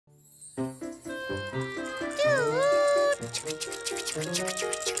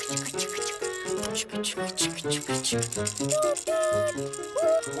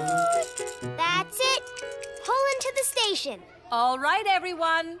That's it. Pull into the station. All right,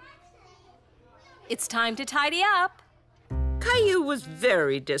 everyone. It's time to tidy up. Caillou was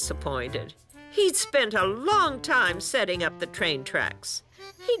very disappointed. He'd spent a long time setting up the train tracks.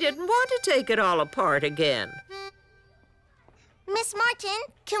 He didn't want to take it all apart again. Miss Martin,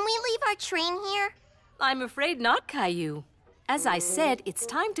 can we leave our train here? I'm afraid not, Caillou. As I said, it's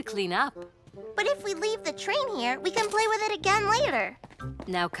time to clean up. But if we leave the train here, we can play with it again later.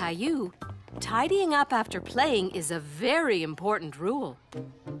 Now, Caillou, tidying up after playing is a very important rule.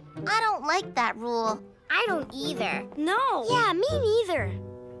 I don't like that rule. I don't either. No. Yeah, me neither.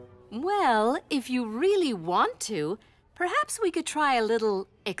 Well, if you really want to, perhaps we could try a little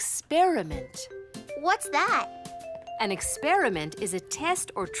experiment. What's that? An experiment is a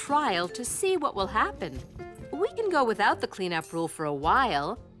test or trial to see what will happen. We can go without the cleanup rule for a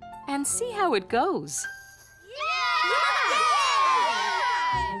while and see how it goes.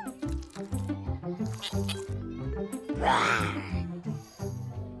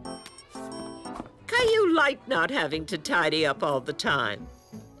 Caillou liked not having to tidy up all the time.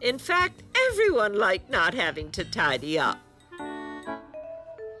 In fact, everyone liked not having to tidy up.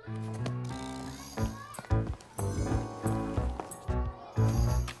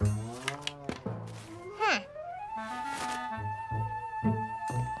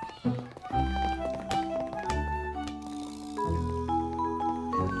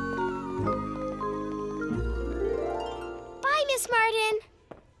 Bye, Miss Martin.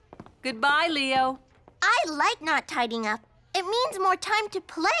 Goodbye, Leo. I like not tidying up. It means more time to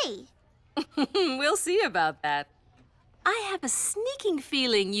play. We'll see about that. I have a sneaking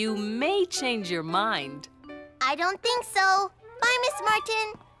feeling you may change your mind. I don't think so. Bye, Miss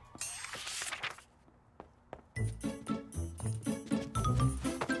Martin.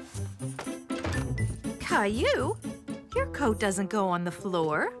 Caillou, your coat doesn't go on the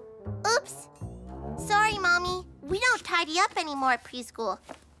floor. Oops. Sorry, Mommy. We don't tidy up anymore at preschool.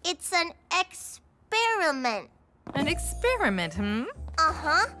 It's an experiment. An experiment,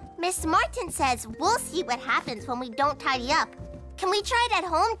 Uh-huh. Miss Martin says we'll see what happens when we don't tidy up. Can we try it at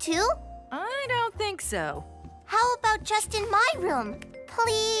home, too? I don't think so. How about just in my room?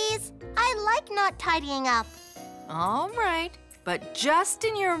 Please? I like not tidying up. All right, but just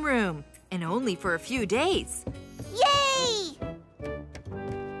in your room, and only for a few days. Yay!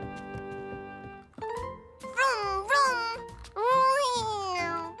 Vroom, vroom.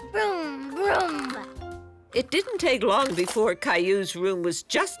 Vroom, vroom. It didn't take long before Caillou's room was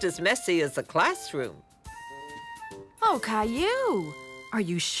just as messy as the classroom. Oh, Caillou, are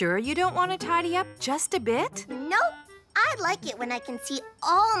you sure you don't want to tidy up just a bit? Nope. I like it when I can see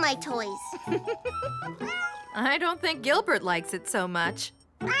all my toys. I don't think Gilbert likes it so much.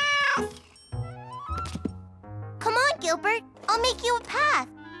 Come on, Gilbert. I'll make you a path.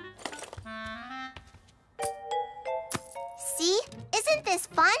 See? Isn't this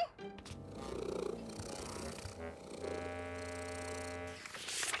fun?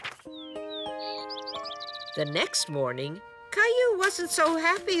 The next morning, Caillou wasn't so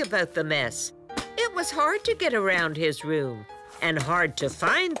happy about the mess. It was hard to get around his room and hard to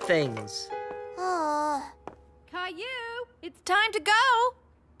find things. Caillou, it's time to go.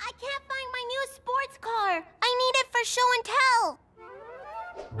 I can't find my new sports car. I need it for show and tell.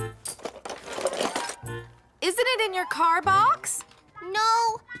 Isn't it in your car box?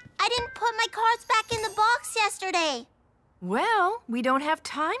 No, I didn't put my cars back in the box yesterday. Well, we don't have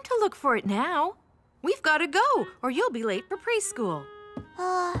time to look for it now. We've got to go, or you'll be late for preschool.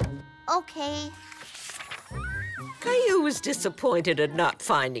 Okay. Caillou was disappointed at not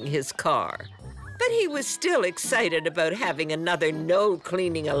finding his car, but he was still excited about having another no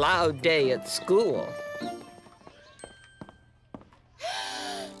cleaning allowed day at school.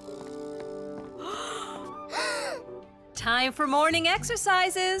 Time for morning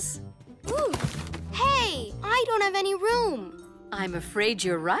exercises. Ooh. Hey, I don't have any room. I'm afraid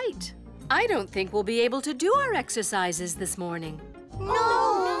you're right. I don't think we'll be able to do our exercises this morning.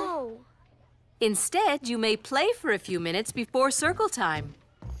 No. Instead, you may play for a few minutes before circle time.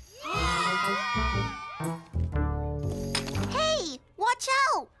 Hey, watch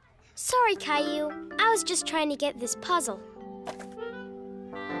out. Sorry, Caillou. I was just trying to get this puzzle.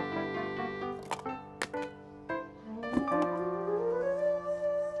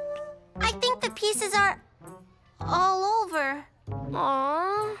 I think the pieces are all over.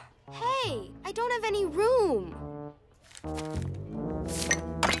 Aww. Hey, I don't have any room.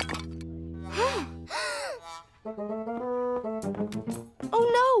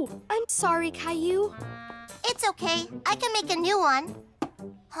 Oh no, I'm sorry, Caillou. It's okay. I can make a new one.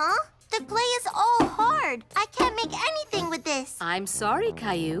 Huh? The clay is all hard. I can't make anything with this. I'm sorry,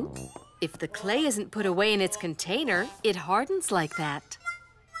 Caillou. If the clay isn't put away in its container, it hardens like that.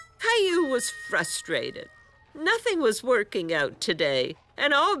 Caillou was frustrated. Nothing was working out today,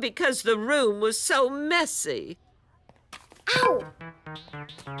 and all because the room was so messy. Ow!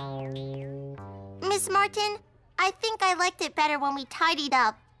 Miss Martin, I think I liked it better when we tidied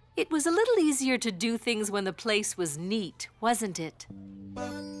up. It was a little easier to do things when the place was neat, wasn't it?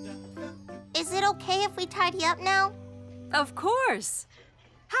 Is it okay if we tidy up now? Of course.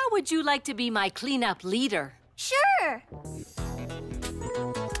 How would you like to be my cleanup leader? Sure!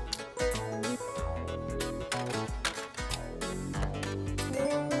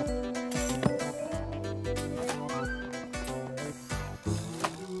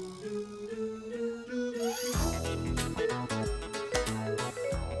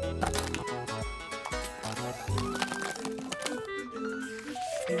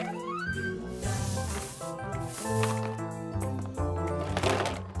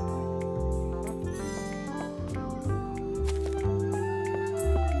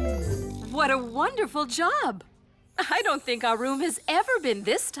 What a wonderful job! I don't think our room has ever been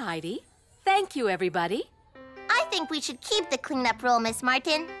this tidy. Thank you, everybody. I think we should keep the cleanup rule, Miss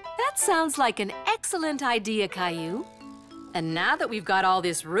Martin. That sounds like an excellent idea, Caillou. And now that we've got all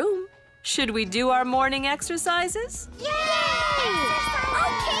this room, should we do our morning exercises? Yay! Okay!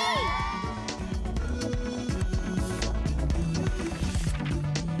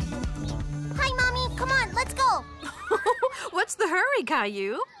 Hi, Mommy. Come on, let's go. What's the hurry,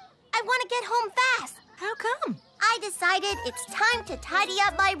 Caillou? I want to get home fast. How come? I decided it's time to tidy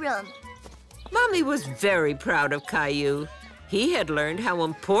up my room. Mommy was very proud of Caillou. He had learned how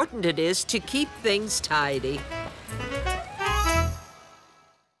important it is to keep things tidy.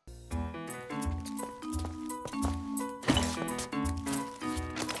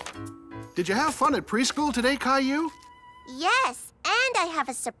 Did you have fun at preschool today, Caillou? Yes, and I have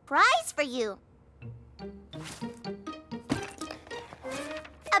a surprise for you.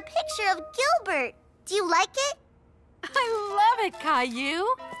 A picture of Gilbert. Do you like it? I love it, Caillou.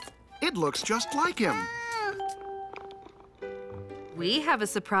 It looks just like him. We have a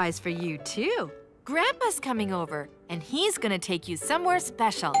surprise for you, too. Grandpa's coming over, and he's gonna take you somewhere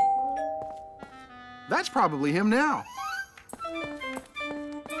special. That's probably him now.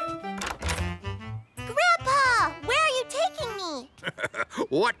 Grandpa, where are you taking me?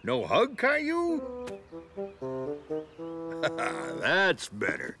 What, no hug, Caillou? That's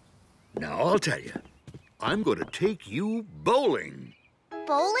better. Now, I'll tell you. I'm going to take you bowling.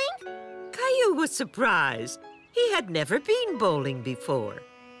 Bowling? Caillou was surprised. He had never been bowling before.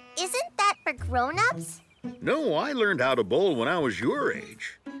 Isn't that for grown-ups? No, I learned how to bowl when I was your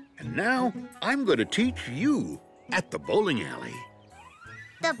age. And now, I'm going to teach you at the bowling alley.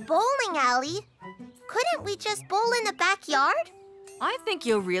 The bowling alley? Couldn't we just bowl in the backyard? I think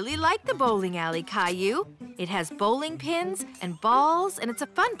you'll really like the bowling alley, Caillou. It has bowling pins and balls, and it's a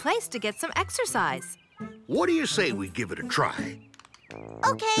fun place to get some exercise. What do you say we give it a try?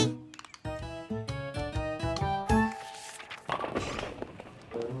 Okay.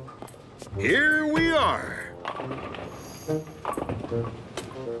 Here we are.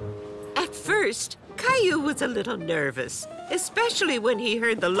 At first, Caillou was a little nervous, especially when he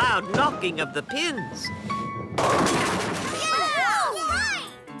heard the loud knocking of the pins.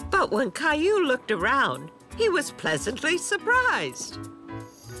 But when Caillou looked around, he was pleasantly surprised.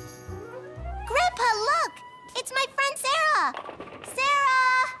 Grandpa, look! It's my friend Sarah!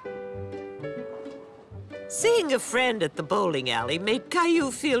 Sarah! Seeing a friend at the bowling alley made Caillou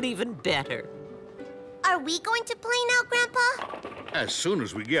feel even better. Are we going to play now, Grandpa? As soon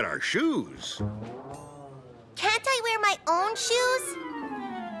as we get our shoes. Can't I wear my own shoes?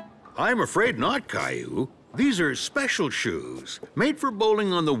 I'm afraid not, Caillou. These are special shoes, made for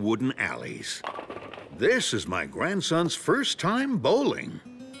bowling on the wooden alleys. This is my grandson's first time bowling.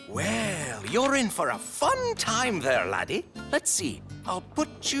 Well, you're in for a fun time there, laddie. Let's see. I'll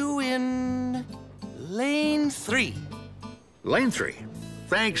put you in lane 3. Lane 3.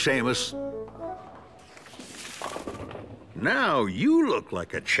 Thanks, Amos. Now you look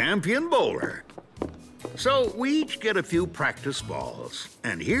like a champion bowler. So we each get a few practice balls,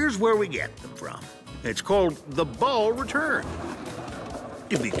 and here's where we get them from. It's called the ball return.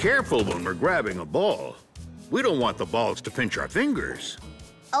 You be careful when we're grabbing a ball. We don't want the balls to pinch our fingers.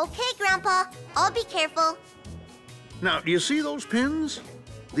 Okay, Grandpa. I'll be careful. Now, do you see those pins?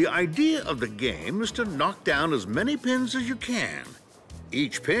 The idea of the game is to knock down as many pins as you can.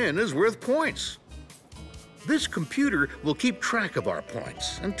 Each pin is worth points. This computer will keep track of our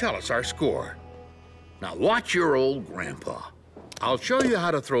points and tell us our score. Now watch your old grandpa. I'll show you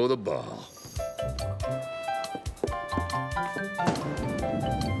how to throw the ball.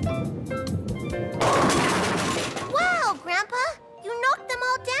 Wow, Grandpa! You knocked them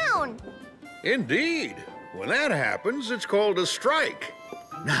all down. Indeed. When that happens, it's called a strike.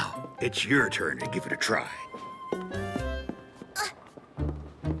 Now, it's your turn to give it a try.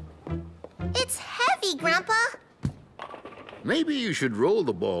 It's heavy, Grandpa. Maybe you should roll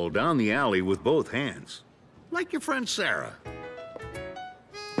the ball down the alley with both hands, like your friend Sarah.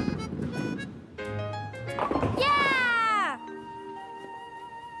 Yeah!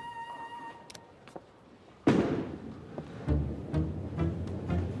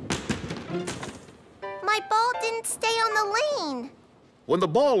 My ball didn't stay on the lane. When the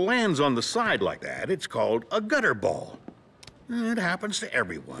ball lands on the side like that, it's called a gutter ball. It happens to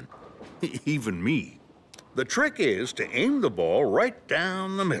everyone, even me. The trick is to aim the ball right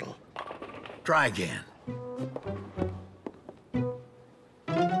down the middle. Try again. I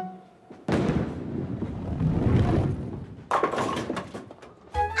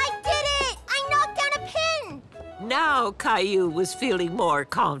did it! I knocked down a pin! Now Caillou was feeling more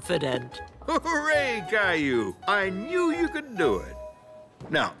confident. Hooray, Caillou! I knew you could do it.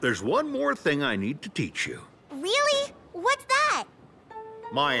 Now, there's one more thing I need to teach you. Really? What's that?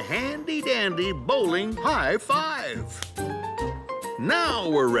 My handy-dandy bowling high five. Now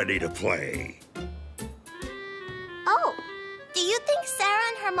we're ready to play. Oh, do you think Sarah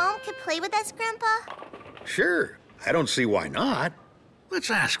and her mom could play with us, Grandpa? Sure, I don't see why not. Let's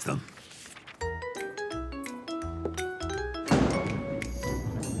ask them.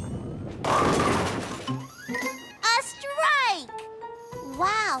 A strike!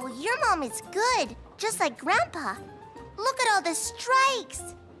 Wow, your mom is good, just like Grandpa. Look at all the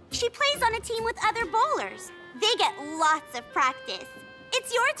strikes. She plays on a team with other bowlers. They get lots of practice.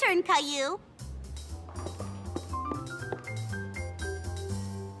 It's your turn, Caillou.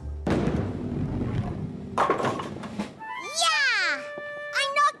 Yeah! I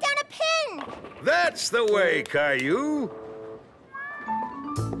knocked down a pin! That's the way, Caillou.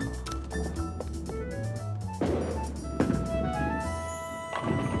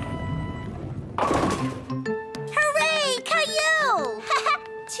 Hooray, Caillou!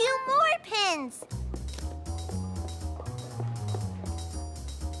 2 more pins.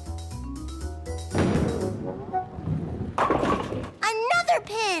 Another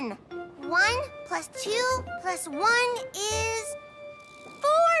pin. 1 plus 2 plus 1 is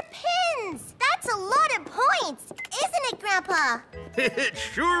 4 pins. That's a lot of points, isn't it, Grandpa? It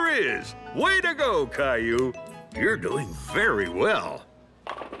sure is. Way to go, Caillou. You're doing very well.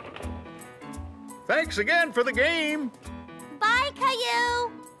 Thanks again for the game. Bye,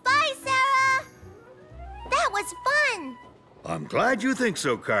 Caillou. Bye, Sarah. That was fun. I'm glad you think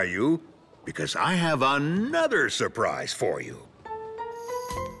so, Caillou, because I have another surprise for you.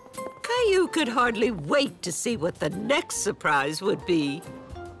 Caillou could hardly wait to see what the next surprise would be.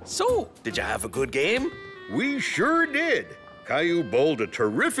 So, did you have a good game? We sure did. Caillou bowled a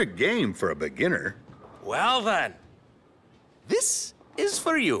terrific game for a beginner. Well then, this is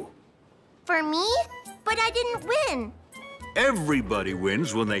for you. For me? But I didn't win. Everybody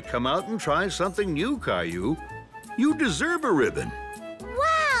wins when they come out and try something new, Caillou. You deserve a ribbon.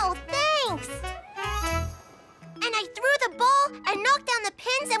 Wow, thanks. And I threw the ball and knocked down the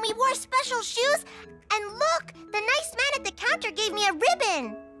pins and we wore special shoes. And look, the nice man at the counter gave me a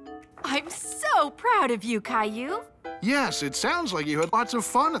ribbon. I'm so proud of you, Caillou. Yes, it sounds like you had lots of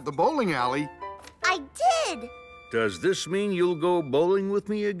fun at the bowling alley. I did. Does this mean you'll go bowling with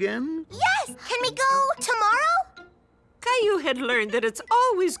me again? Yes, can we go tomorrow? Caillou had learned that it's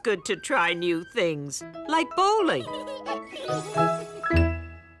always good to try new things, like bowling.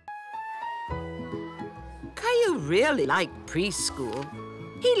 Caillou really liked preschool.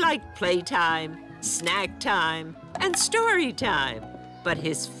 He liked playtime, snack time, and story time. But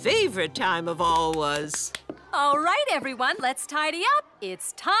his favorite time of all was... All right, everyone, let's tidy up.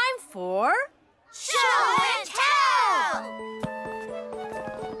 It's time for... Show and tell!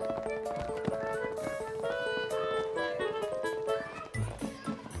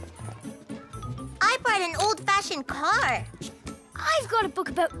 I brought an old-fashioned car. I've got a book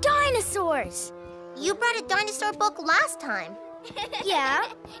about dinosaurs. You brought a dinosaur book last time. Yeah,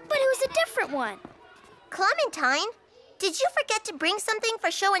 but it was a different one. Clementine, did you forget to bring something for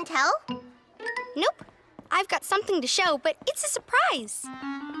show and tell? Nope. I've got something to show, but it's a surprise.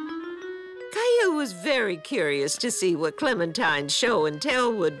 Caillou was very curious to see what Clementine's show and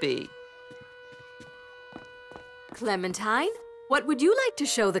tell would be. Clementine, what would you like to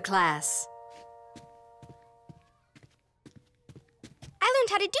show the class?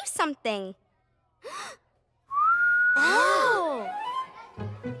 how to do something. Oh!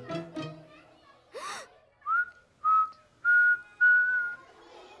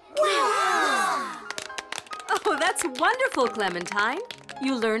 Wow! Oh, that's wonderful, Clementine.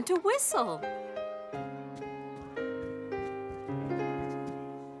 You learned to whistle.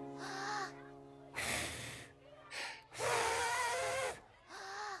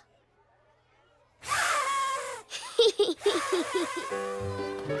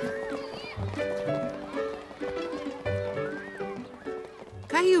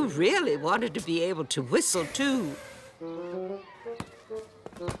 Caillou really wanted to be able to whistle, too.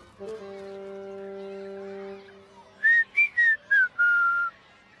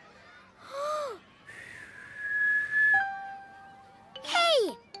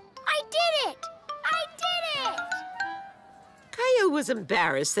 Hey! I did it! I did it! Caillou was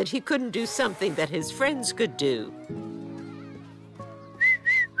embarrassed that he couldn't do something that his friends could do.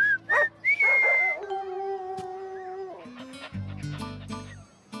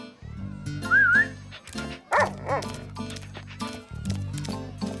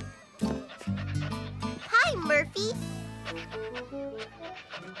 Hi, Murphy.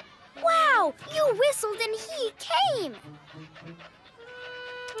 Wow! You whistled and he came!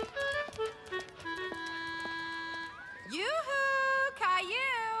 Yoo-hoo,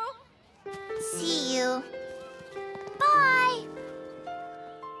 Caillou! See you. Bye!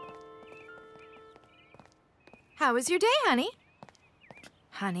 How was your day, honey?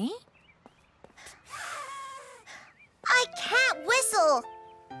 Honey? I can't whistle.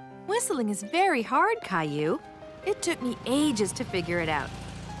 Whistling is very hard, Caillou. It took me ages to figure it out.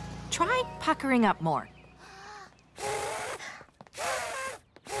 Try puckering up more.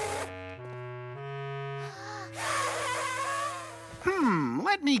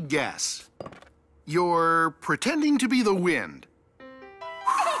 Let me guess. You're pretending to be the wind.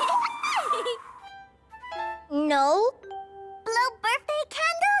 No. Blow birthday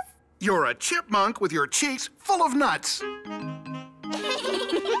candles? You're a chipmunk with your cheeks full of nuts.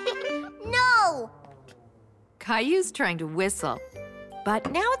 No. Caillou's trying to whistle.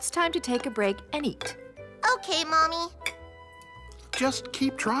 But now it's time to take a break and eat. Okay, Mommy. Just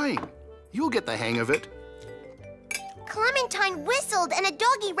keep trying. You'll get the hang of it. Clementine whistled and a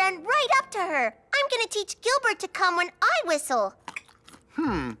doggy ran right up to her. I'm gonna teach Gilbert to come when I whistle.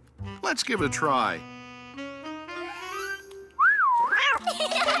 Let's give it a try.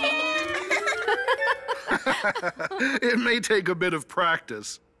 It may take a bit of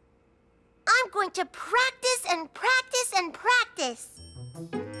practice. I'm going to practice and practice and practice.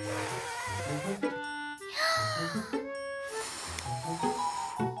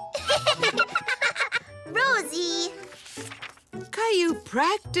 Rosie. Caillou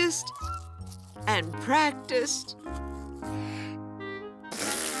practiced and practiced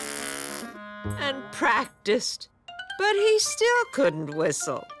and practiced, but he still couldn't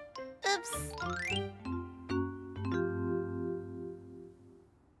whistle. Oops.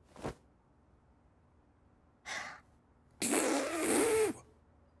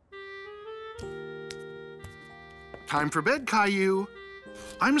 Time for bed, Caillou.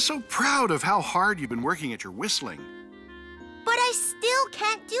 I'm so proud of how hard you've been working at your whistling. But I still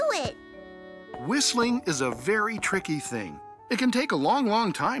can't do it. Whistling is a very tricky thing. It can take a long,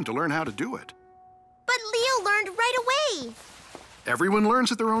 long time to learn how to do it. But Leo learned right away. Everyone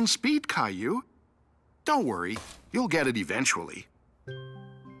learns at their own speed, Caillou. Don't worry, you'll get it eventually.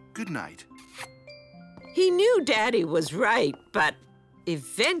 Good night. He knew Daddy was right, but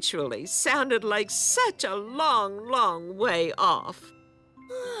eventually sounded like such a long, long way off.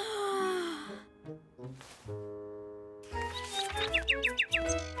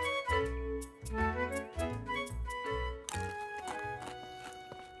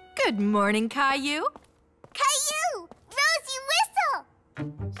 Good morning, Caillou. Caillou! Rosie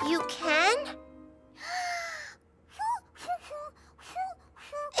whistle! You can?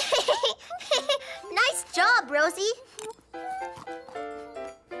 Nice job, Rosie.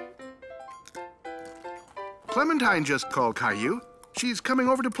 Clementine just called Caillou. She's coming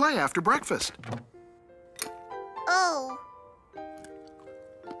over to play after breakfast. Oh.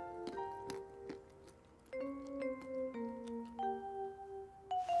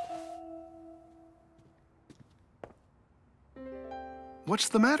 What's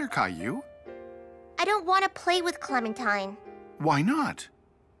the matter, Caillou? I don't want to play with Clementine. Why not?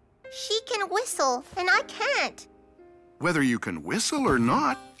 She can whistle, and I can't. Whether you can whistle or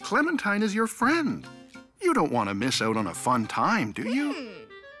not, Clementine is your friend. You don't want to miss out on a fun time, do you?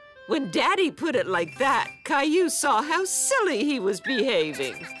 When Daddy put it like that, Caillou saw how silly he was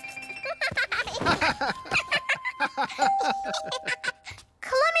behaving.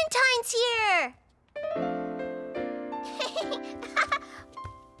 Everyone's here!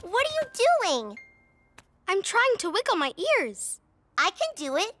 What are you doing? I'm trying to wiggle my ears. I can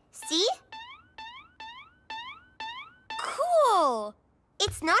do it. See? Cool.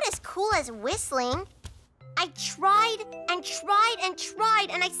 It's not as cool as whistling. I tried and tried and tried,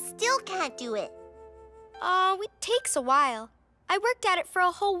 and I still can't do it. Oh, it takes a while. I worked at it for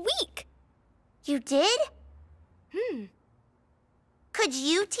a whole week. You did? Could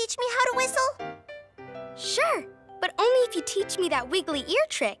you teach me how to whistle? Sure, but only if you teach me that wiggly ear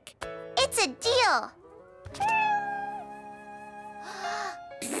trick. It's a deal.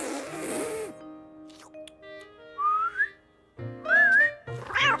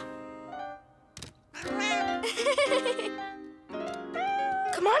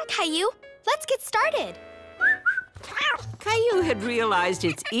 Come on, Caillou. Let's get started. Caillou had realized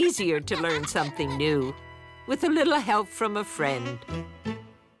it's easier to learn something new with a little help from a friend.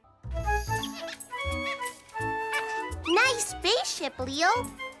 Nice spaceship, Leo.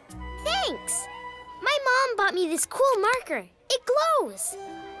 Thanks. My mom bought me this cool marker. It glows.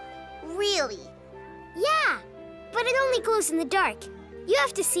 Really? Yeah, but it only glows in the dark. You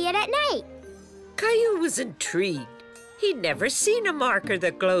have to see it at night. Caillou was intrigued. He'd never seen a marker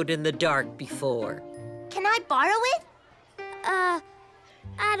that glowed in the dark before. Can I borrow it?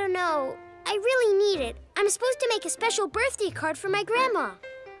 I don't know. I really need it. I'm supposed to make a special birthday card for my grandma.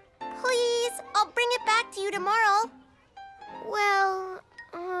 Please, I'll bring it back to you tomorrow. Well,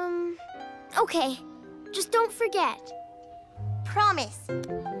 okay. Just don't forget. Promise.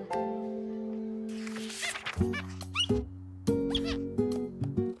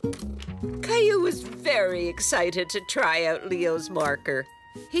 Caillou was very excited to try out Leo's marker.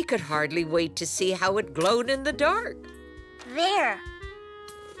 He could hardly wait to see how it glowed in the dark. There.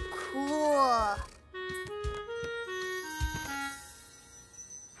 Cool.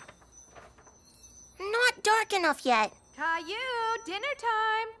 Not dark enough yet. Caillou, dinner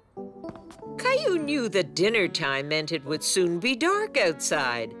time. Caillou knew that dinner time meant it would soon be dark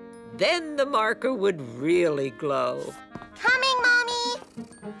outside. Then the marker would really glow. Coming, Mommy.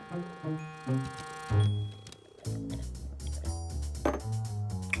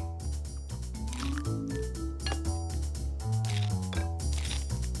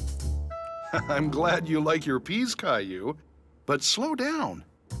 I'm glad you like your peas, Caillou, but slow down.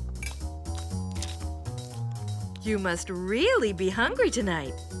 You must really be hungry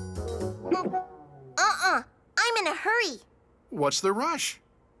tonight. I'm in a hurry. What's the rush?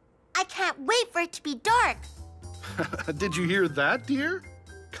 I can't wait for it to be dark. Did you hear that, dear?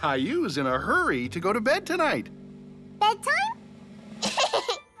 Caillou's in a hurry to go to bed tonight. Bedtime?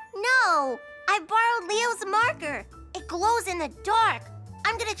 No, I borrowed Leo's marker. It glows in the dark.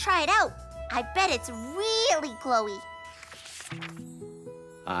 I'm gonna try it out. I bet it's really glowy.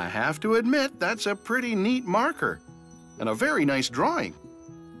 I have to admit, that's a pretty neat marker. And a very nice drawing.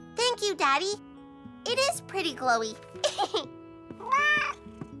 Thank you, Daddy. It is pretty glowy.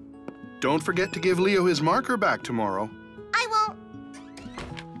 Don't forget to give Leo his marker back tomorrow. I won't.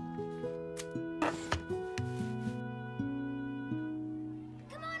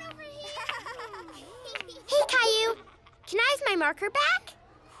 Come on over here. Hey, Caillou. Can I have my marker back?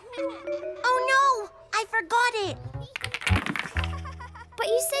 Oh, no. I forgot it. But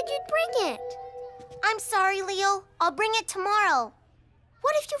you said you'd bring it. I'm sorry, Leo. I'll bring it tomorrow.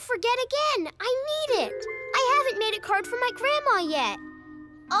 What if you forget again? I need it. I haven't made a card for my grandma yet.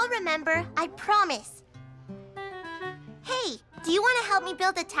 I'll remember. I promise. Hey, do you want to help me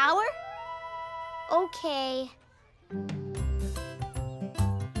build a tower? Okay.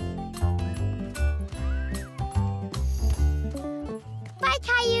 Bye,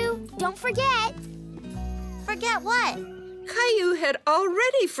 Caillou. Don't forget. Forget what? Caillou had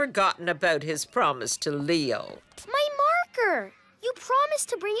already forgotten about his promise to Leo. My marker. You promised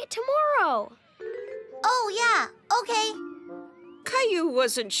to bring it tomorrow. Oh, yeah. Okay. Caillou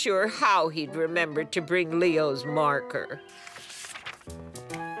wasn't sure how he'd remember to bring Leo's marker.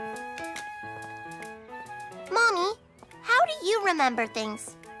 Mommy, how do you remember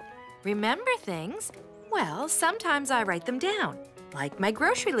things? Remember things? Well, sometimes I write them down, like my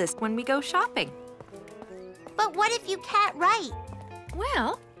grocery list when we go shopping. But what if you can't write?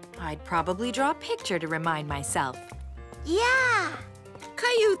 Well, I'd probably draw a picture to remind myself. Yeah.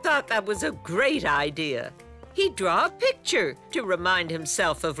 Caillou thought that was a great idea. He'd draw a picture to remind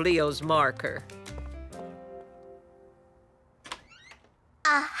himself of Leo's marker.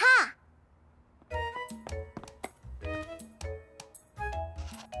 Aha!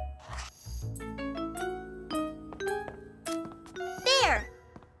 There.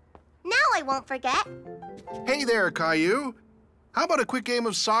 Now I won't forget. Hey there, Caillou. How about a quick game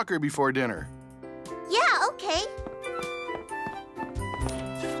of soccer before dinner? Yeah, okay.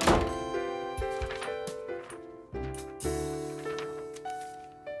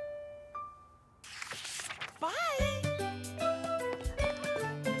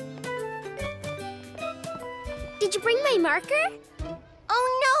 Did you bring my marker?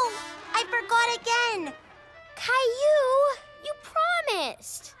 Oh no! I forgot again! Caillou, you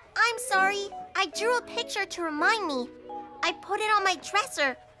promised. I'm sorry. I drew a picture to remind me. I put it on my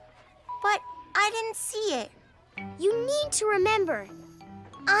dresser, but I didn't see it. You need to remember.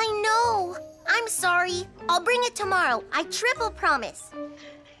 I know. I'm sorry. I'll bring it tomorrow. I triple promise.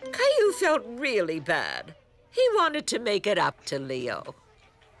 Caillou felt really bad. He wanted to make it up to Leo.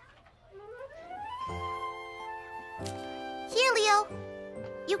 Here, Leo.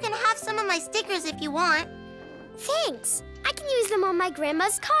 You can have some of my stickers if you want. Thanks. I can use them on my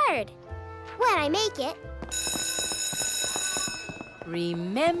grandma's card. When I make it.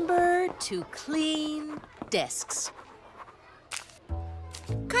 Remember to clean desks.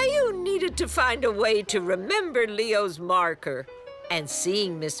 Caillou needed to find a way to remember Leo's marker. And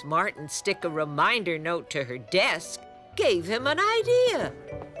seeing Miss Martin stick a reminder note to her desk gave him an idea.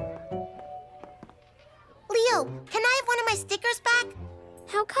 Leo, can I have one of my stickers back?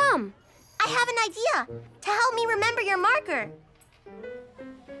 How come? I have an idea to help me remember your marker.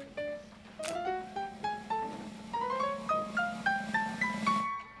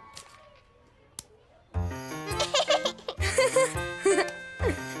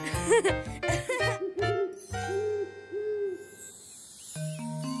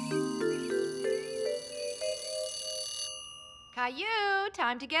 Caillou,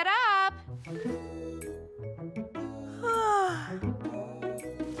 time to get up.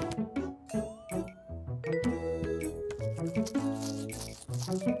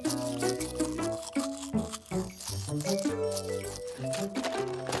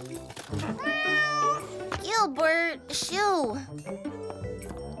 Gilbert, shoo.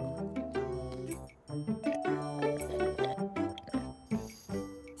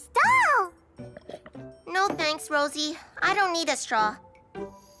 Stop! No thanks, Rosie. I don't need a straw.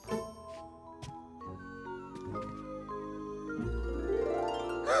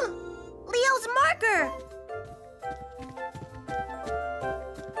 Leo's marker!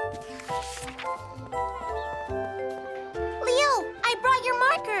 Leo, I brought your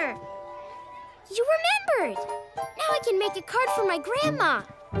marker. You remembered. Now I can make a card for my grandma.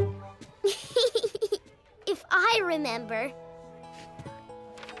 If I remember.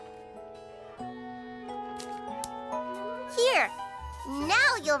 Here.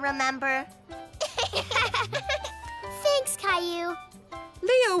 Now you'll remember. Thanks, Caillou.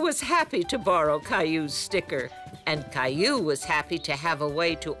 Leo was happy to borrow Caillou's sticker, and Caillou was happy to have a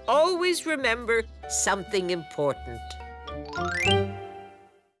way to always remember something important.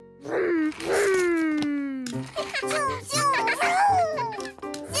 Vroom, vroom. Zoom, zoom, vroom.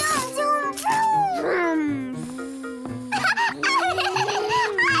 Zoom, zoom, vroom.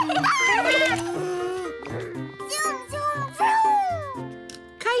 Zoom, zoom, vroom.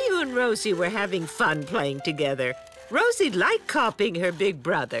 Caillou and Rosie were having fun playing together. Rosie liked copying her big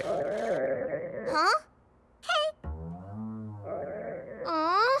brother. Huh? Hey.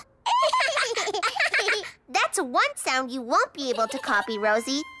 Aw. That's one sound you won't be able to copy,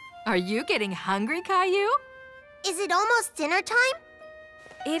 Rosie. Are you getting hungry, Caillou? Is it almost dinner time?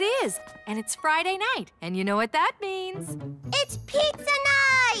 It is, and it's Friday night, and you know what that means. It's pizza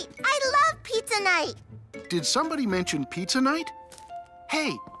night! I love pizza night! Did somebody mention pizza night?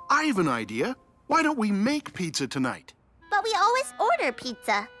 Hey, I have an idea. Why don't we make pizza tonight? But we always order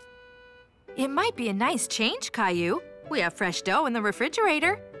pizza. It might be a nice change, Caillou. We have fresh dough in the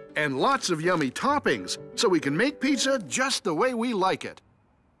refrigerator. And lots of yummy toppings, so we can make pizza just the way we like it.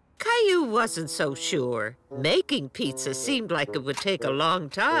 Caillou wasn't so sure. Making pizza seemed like it would take a long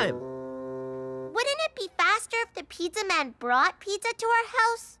time. Wouldn't it be faster if the pizza man brought pizza to our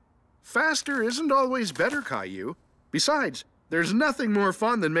house? Faster isn't always better, Caillou. Besides, there's nothing more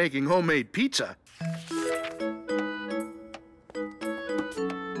fun than making homemade pizza.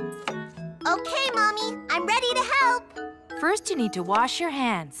 Okay, Mommy, I'm ready to help. First, you need to wash your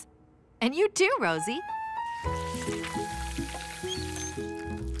hands. And you too, Rosie.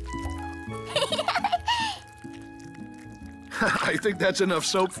 I think that's enough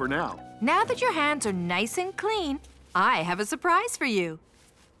soap for now. Now that your hands are nice and clean, I have a surprise for you.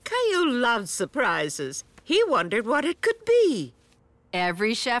 Caillou loved surprises. He wondered what it could be.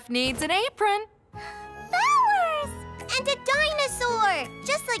 Every chef needs an apron. Flowers! And a dinosaur,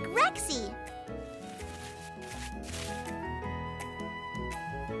 just like Rexy.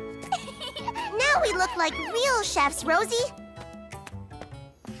 Now we look like real chefs, Rosie.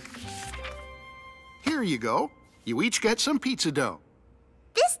 Here you go. You each get some pizza dough.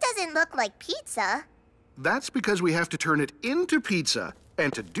 This doesn't look like pizza. That's because we have to turn it into pizza.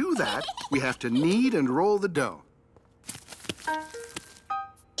 And to do that, we have to knead and roll the dough.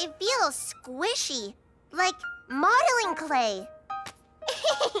 It feels squishy, like modeling clay.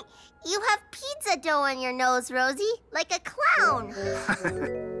 You have pizza dough on your nose, Rosie, like a clown.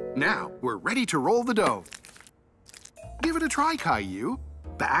 Now, we're ready to roll the dough. Give it a try, Caillou.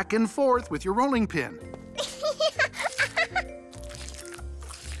 Back and forth with your rolling pin.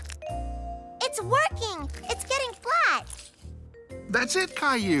 It's working. It's getting flat. That's it,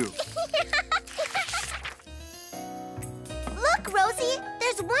 Caillou. Look, Rosie,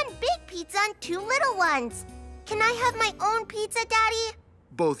 there's one big pizza and two little ones. Can I have my own pizza, Daddy?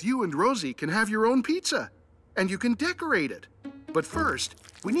 Both you and Rosie can have your own pizza, and you can decorate it. But first,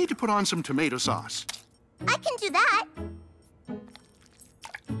 we need to put on some tomato sauce. I can do that.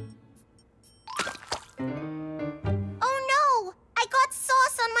 Oh no! I got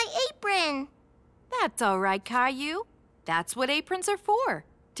sauce on my apron. That's all right, Caillou. That's what aprons are for,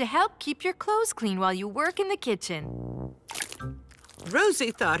 to help keep your clothes clean while you work in the kitchen. Rosie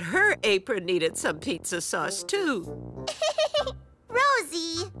thought her apron needed some pizza sauce, too.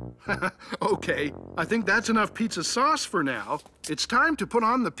 Rosie! Okay, I think that's enough pizza sauce for now. It's time to put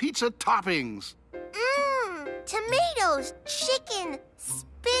on the pizza toppings. Tomatoes, chicken,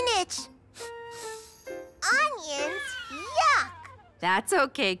 spinach, onions, yuck! That's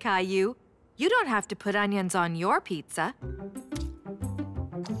okay, Caillou. You don't have to put onions on your pizza.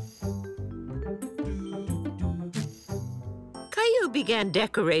 Caillou began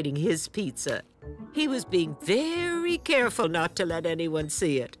decorating his pizza. He was being very careful not to let anyone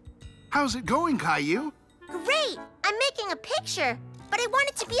see it. How's it going, Caillou? Great! I'm making a picture, but I want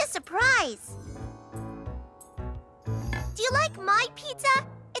it to be a surprise. Do you like my pizza?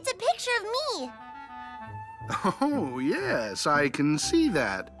 It's a picture of me. Oh, yes, I can see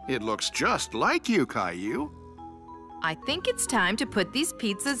that. It looks just like you, Caillou. I think it's time to put these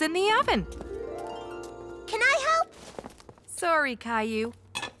pizzas in the oven. Can I help? Sorry, Caillou.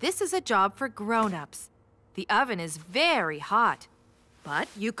 This is a job for grown-ups. The oven is very hot. But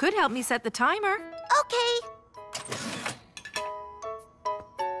you could help me set the timer. Okay.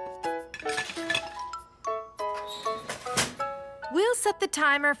 We'll set the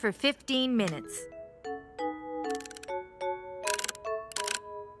timer for 15 minutes.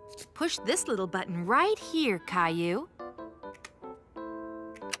 Push this little button right here, Caillou.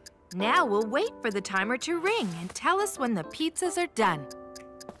 Now we'll wait for the timer to ring and tell us when the pizzas are done.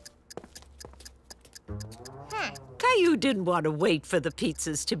 Caillou didn't want to wait for the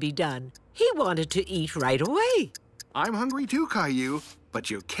pizzas to be done. He wanted to eat right away. I'm hungry too, Caillou, but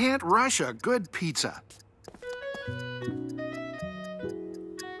you can't rush a good pizza.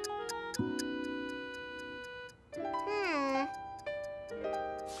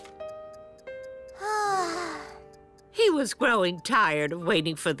 He was growing tired of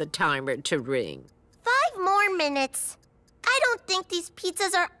waiting for the timer to ring. 5 more minutes. I don't think these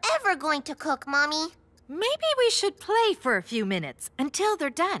pizzas are ever going to cook, Mommy. Maybe we should play for a few minutes until they're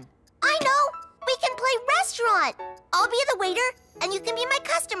done. I know! We can play restaurant! I'll be the waiter, and you can be my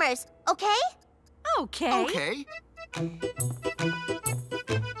customers, okay? Okay. Okay.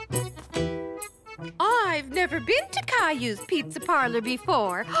 I've never been to Caillou's Pizza Parlor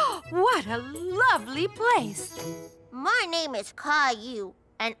before. What a lovely place. My name is Caillou,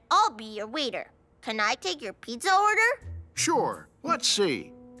 and I'll be your waiter. Can I take your pizza order? Sure. Let's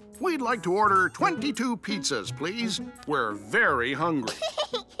see. We'd like to order 22 pizzas, please. We're very hungry.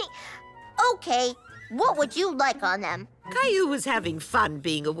 Okay. What would you like on them? Caillou was having fun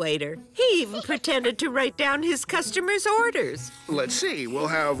being a waiter. He even pretended to write down his customers' orders. Let's see. We'll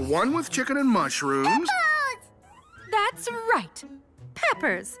have one with chicken and mushrooms. That's right.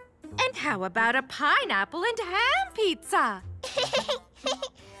 Peppers. And how about a pineapple and ham pizza?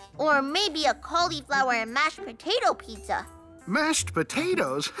 Or maybe a cauliflower and mashed potato pizza. Mashed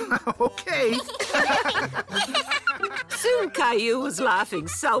potatoes? Okay. Soon Caillou was laughing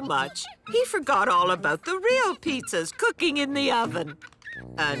so much, he forgot all about the real pizzas cooking in the oven.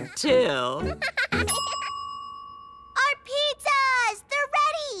 Until... Our pizzas! They're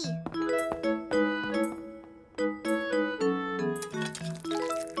ready!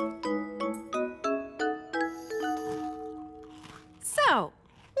 So,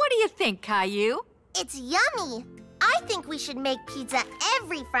 what do you think, Caillou? It's yummy. I think we should make pizza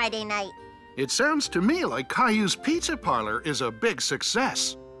every Friday night. It sounds to me like Caillou's Pizza Parlor is a big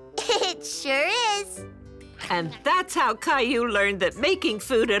success. It sure is. And that's how Caillou learned that making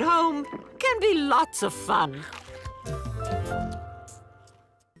food at home can be lots of fun.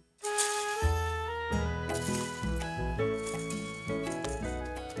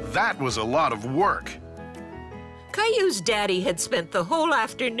 That was a lot of work. Caillou's daddy had spent the whole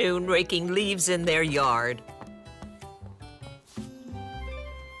afternoon raking leaves in their yard.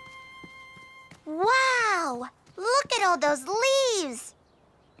 Wow! Look at all those leaves!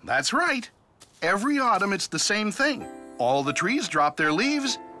 That's right. Every autumn, it's the same thing. All the trees drop their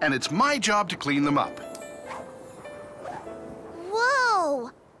leaves, and it's my job to clean them up.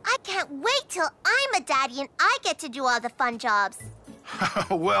 Whoa! I can't wait till I'm a daddy and I get to do all the fun jobs.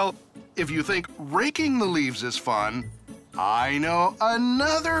 Well, if you think raking the leaves is fun, I know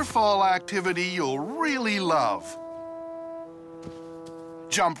another fall activity you'll really love.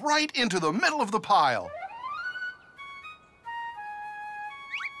 Jump right into the middle of the pile.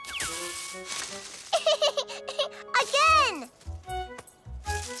 Again!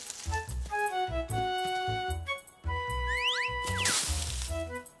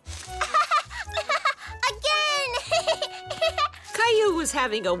 Caillou was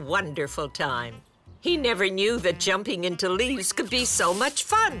having a wonderful time. He never knew that jumping into leaves could be so much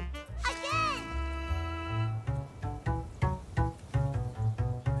fun. Again!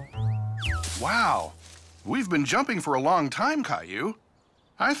 Wow, we've been jumping for a long time, Caillou.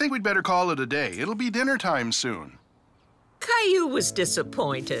 I think we'd better call it a day. It'll be dinner time soon. Caillou was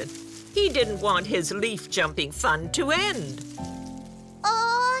disappointed. He didn't want his leaf jumping fun to end.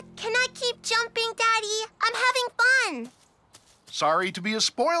 Oh, can I keep jumping, Daddy? I'm having fun. Sorry to be a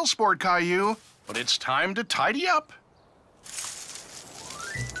spoil sport, Caillou, but it's time to tidy up.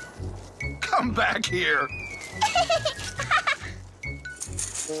 Come back here.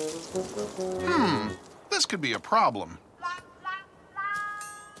 This could be a problem.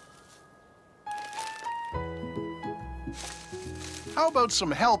 How about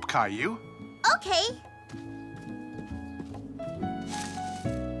some help, Caillou? Okay.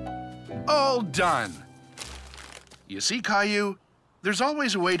 All done. You see, Caillou, there's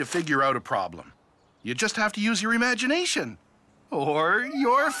always a way to figure out a problem. You just have to use your imagination. Or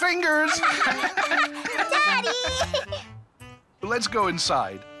your fingers. Daddy! Let's go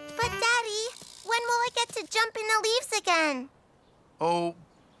inside. But, Daddy, when will I get to jump in the leaves again? Oh,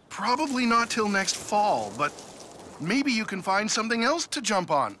 probably not till next fall, but maybe you can find something else to jump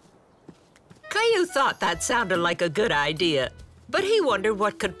on. Caillou thought that sounded like a good idea, but he wondered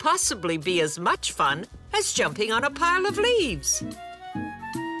what could possibly be as much fun as jumping on a pile of leaves.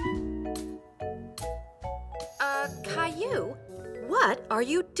 Caillou, what are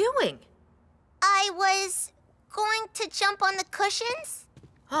you doing? I was going to jump on the cushions.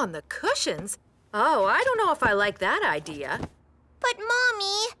 On the cushions? Oh, I don't know if I like that idea. But,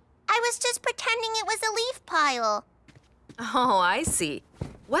 Mommy, I was just pretending it was a leaf pile. Oh, I see.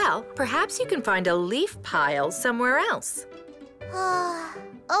 Well, perhaps you can find a leaf pile somewhere else.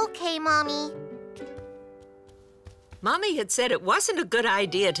 Okay, Mommy. Mommy had said it wasn't a good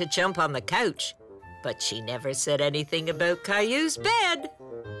idea to jump on the couch, but she never said anything about Caillou's bed.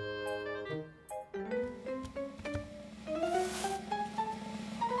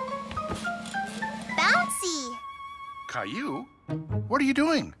 Bouncy! Caillou, what are you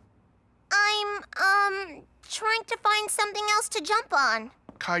doing? I'm, trying to find something else to jump on.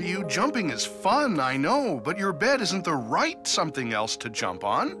 Caillou, jumping is fun, I know, but your bed isn't the right something else to jump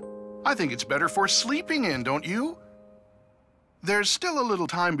on. I think it's better for sleeping in, don't you? There's still a little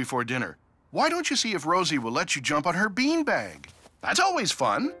time before dinner. Why don't you see if Rosie will let you jump on her beanbag? That's always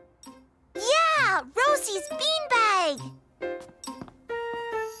fun. Yeah, Rosie's beanbag!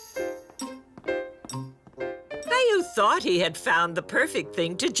 Caillou thought he had found the perfect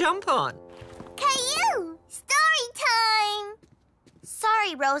thing to jump on. Caillou! Story time!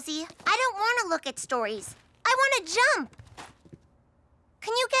 Sorry, Rosie. I don't want to look at stories. I want to jump.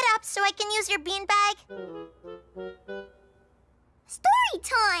 Can you get up so I can use your beanbag? Story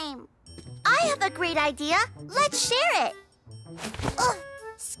time! I have a great idea. Let's share it.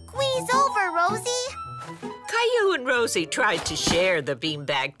 Squeeze over, Rosie. Caillou and Rosie tried to share the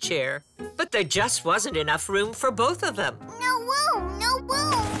beanbag chair, but there just wasn't enough room for both of them. No room, no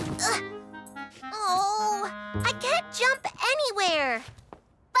room. Oh, I can't jump anywhere.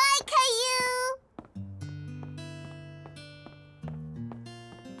 Bye, Caillou.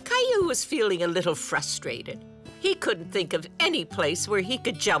 Caillou was feeling a little frustrated. He couldn't think of any place where he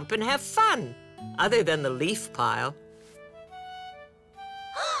could jump and have fun, other than the leaf pile.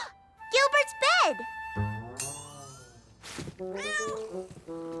 Gilbert's bed.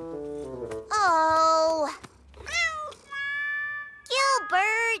 Oh.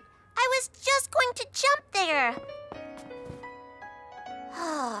 Gilbert, I was just going to jump there.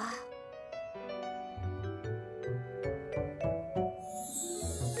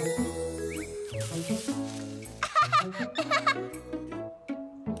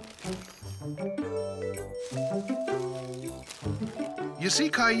 You see,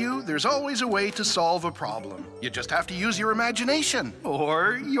 Caillou, there's always a way to solve a problem. You just have to use your imagination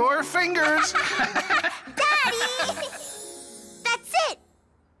or your fingers. Daddy! That's it!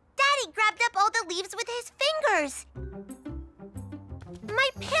 Daddy grabbed up all the leaves with his fingers. My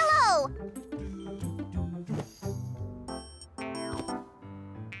pillow!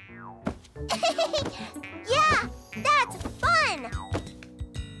 Yeah, that's fun!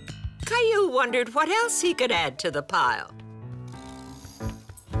 Caillou wondered what else he could add to the pile.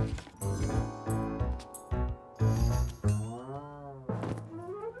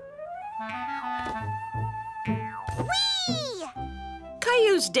 Whee!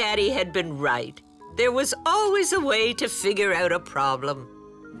 Caillou's daddy had been right. There was always a way to figure out a problem.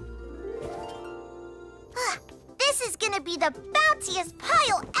 This is gonna be the bounciest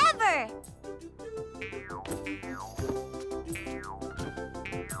pile ever!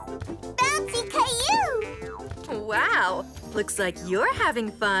 Bouncy Caillou! Wow, looks like you're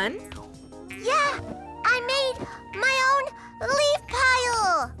having fun. Yeah, I made my own leaf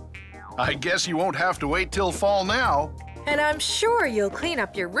pile! I guess you won't have to wait till fall now. And I'm sure you'll clean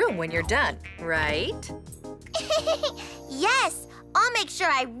up your room when you're done, right? Yes, I'll make sure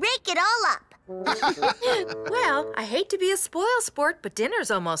I rake it all up. Well, I hate to be a spoil sport, but dinner's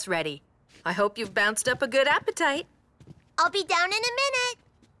almost ready. I hope you've bounced up a good appetite. I'll be down in a minute.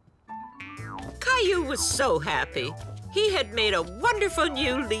 Caillou was so happy. He had made a wonderful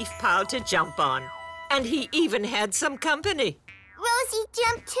new leaf pile to jump on. And he even had some company. Rosie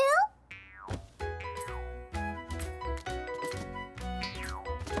jumped too?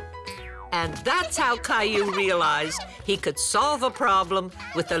 And that's how Caillou realized he could solve a problem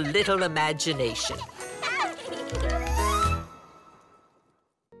with a little imagination. Look,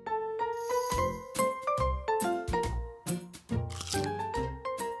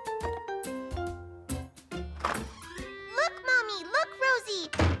 Mommy, look, Rosie.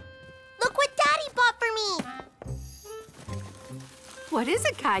 Look what Daddy bought for me. What is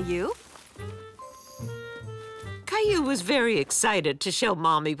it, Caillou? Caillou was very excited to show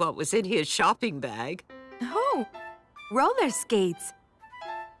Mommy what was in his shopping bag. Oh, roller skates.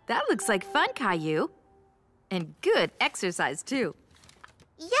 That looks like fun, Caillou. And good exercise, too.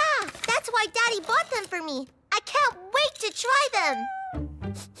 Yeah, that's why Daddy bought them for me. I can't wait to try them.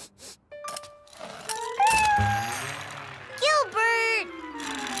 Gilbert!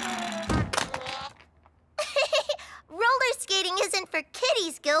 Roller skating isn't for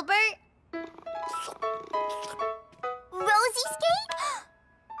kiddies, Gilbert. Rosie skate?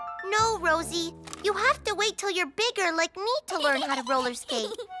 No, Rosie. You have to wait till you're bigger like me to learn how to roller skate.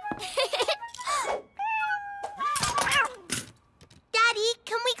 Daddy,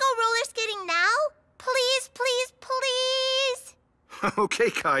 can we go roller skating now? Please, please, please. Okay,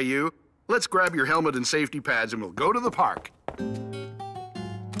 Caillou. Let's grab your helmet and safety pads and we'll go to the park.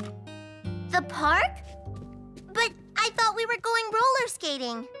 The park? But I thought we were going roller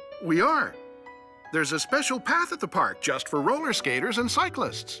skating. We are. There's a special path at the park just for roller skaters and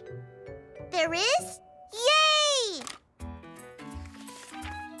cyclists. There is? Yay!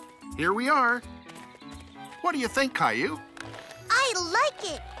 Here we are. What do you think, Caillou? I like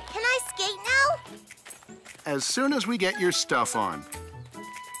it. Can I skate now? As soon as we get your stuff on.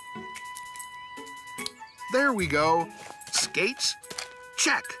 There we go. Skates?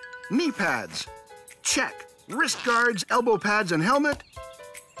 Check. Knee pads? Check. Wrist guards, elbow pads, and helmet?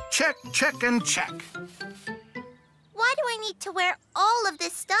 Check, check, and check. Why do I need to wear all of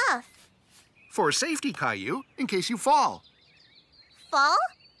this stuff? For safety, Caillou, in case you fall. Fall?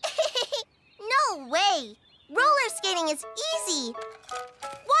 No way. Roller skating is easy.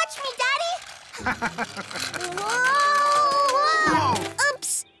 Watch me, Daddy. Whoa! Whoa!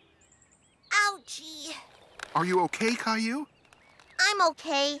 Oops. Ouchie. Are you okay, Caillou? I'm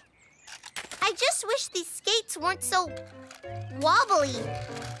okay. I just wish these skates weren't so wobbly.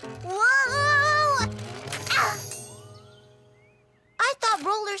 Whoa! Ah! I thought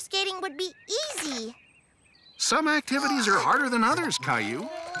roller skating would be easy. Some activities are harder than others, Caillou.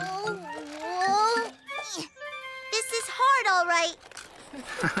 This is hard, all right.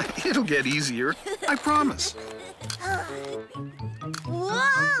 It'll get easier, I promise.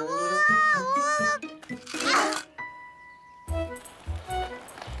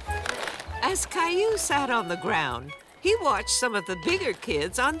 As Caillou sat on the ground, he watched some of the bigger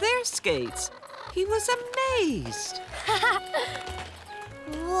kids on their skates. He was amazed.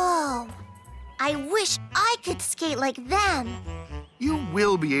 Whoa. I wish I could skate like them. You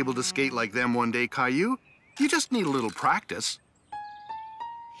will be able to skate like them one day, Caillou. You just need a little practice.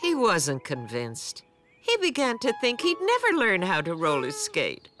 He wasn't convinced. He began to think he'd never learn how to roller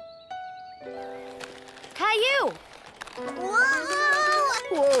skate. Caillou! Whoa!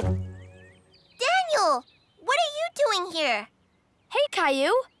 Whoa. Daniel, what are you doing here? Hey,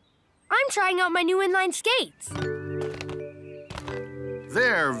 Caillou. I'm trying out my new inline skates.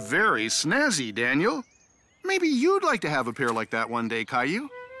 They're very snazzy, Daniel. Maybe you'd like to have a pair like that one day, Caillou.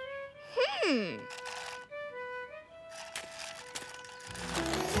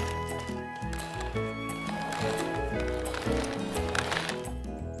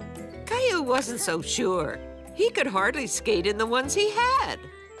 Caillou wasn't so sure. He could hardly skate in the ones he had.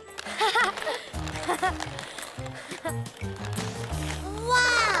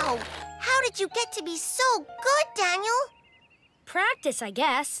 Wow! How did you get to be so good, Daniel? Practice, I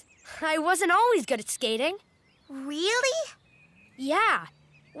guess. I wasn't always good at skating. Really? Yeah.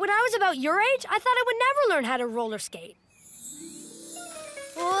 When I was about your age, I thought I would never learn how to roller skate.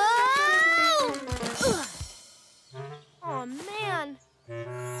 Whoa! Ugh. Oh, man.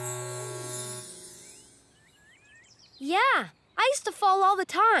 Yeah, I used to fall all the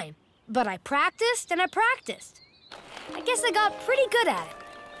time. But I practiced and I practiced. I guess I got pretty good at it.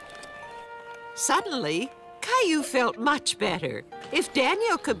 Suddenly, Caillou felt much better. If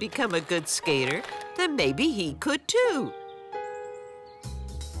Daniel could become a good skater, then maybe he could too.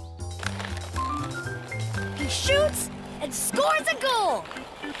 He shoots and scores a goal.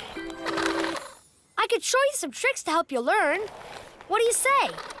 I could show you some tricks to help you learn. What do you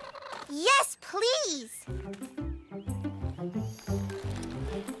say? Yes, please.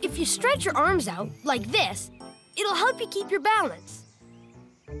 If you stretch your arms out like this, it'll help you keep your balance.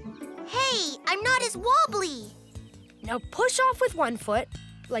 Hey, I'm not as wobbly. Now push off with one foot,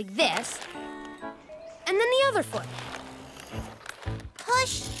 like this, and then the other foot.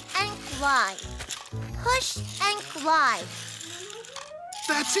 Push and glide. Push and glide.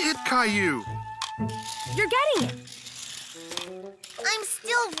 That's it, Caillou. You're getting it. I'm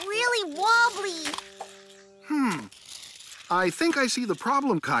still really wobbly. I think I see the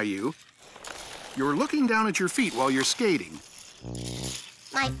problem, Caillou. You're looking down at your feet while you're skating.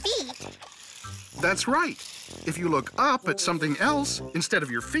 My feet? That's right. If you look up at something else instead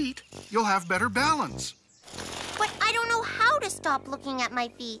of your feet, you'll have better balance. But I don't know how to stop looking at my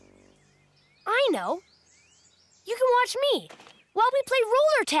feet. I know. You can watch me while we play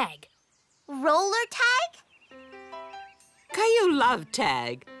roller tag. Roller tag? Caillou loved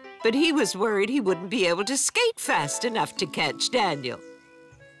tag, but he was worried he wouldn't be able to skate fast enough to catch Daniel.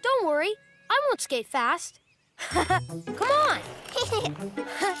 Don't worry, I won't skate fast. Come on.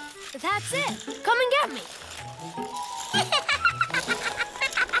 That's it. Come and get me.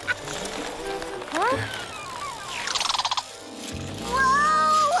 Huh?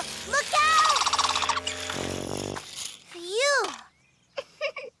 Whoa! Look out! Phew!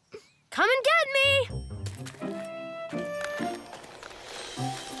 Come and get me.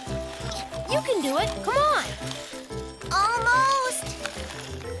 You can do it. Come on. Almost.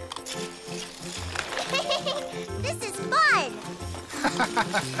 This is fun.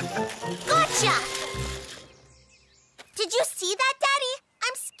 Gotcha! Did you see that, Daddy?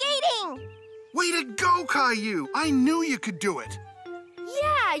 I'm skating. Way to go, Caillou. I knew you could do it.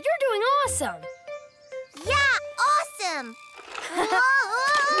 Yeah, you're doing awesome. Yeah, awesome.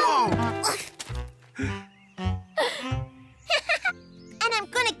 Whoa! And I'm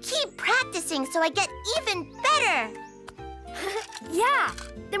gonna keep practicing so I get even better. Yeah,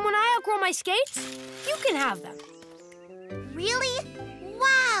 then when I outgrow my skates, you can have them. Really?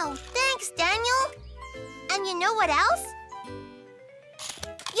 Wow, thanks, Daniel. And you know what else?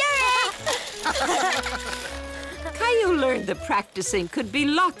 Yay! Caillou learned that practicing could be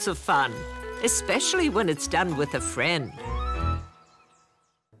lots of fun, especially when it's done with a friend.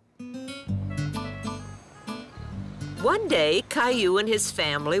 One day, Caillou and his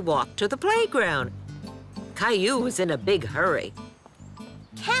family walked to the playground. Caillou was in a big hurry.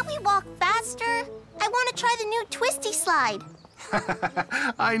 Can't we walk faster? I want to try the new twisty slide.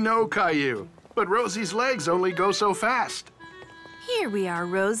 I know, Caillou, but Rosie's legs only go so fast. Here we are,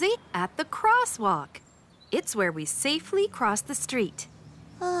 Rosie, at the crosswalk. It's where we safely cross the street.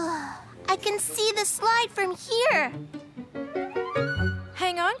 I can see the slide from here.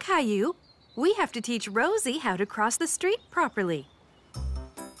 Hang on, Caillou. We have to teach Rosie how to cross the street properly.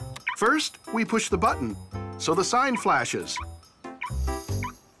 First, we push the button, so the sign flashes.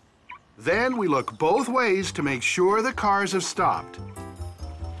 Then we look both ways to make sure the cars have stopped.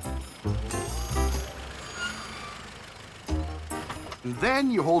 And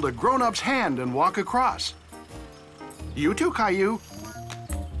then you hold a grown-up's hand and walk across. You too, Caillou.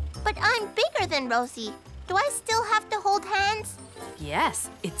 But I'm bigger than Rosie. Do I still have to hold hands? Yes,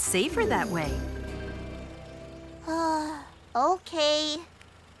 it's safer that way. Okay.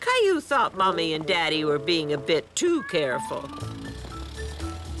 Caillou thought Mommy and Daddy were being a bit too careful.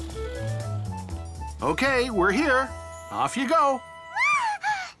 Okay, we're here. Off you go.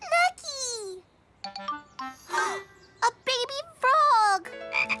 Lucky! A baby frog!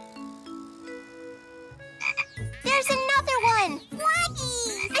 There's another one!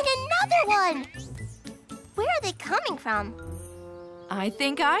 Lucky! And another one! Where are they coming from? I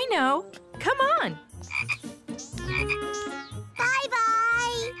think I know. Come on.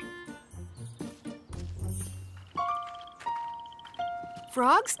 Bye-bye!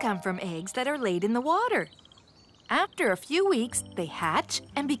 Frogs come from eggs that are laid in the water. After a few weeks, they hatch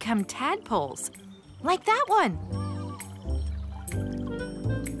and become tadpoles, like that one.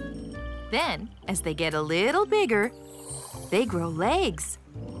 Then, as they get a little bigger, they grow legs.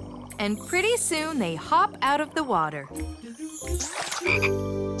 And pretty soon they hop out of the water.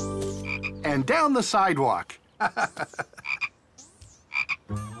 And down the sidewalk. There's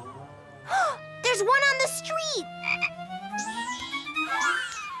one on the street!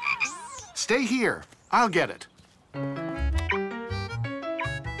 Stay here. I'll get it.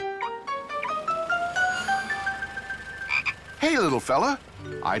 Hey, little fella.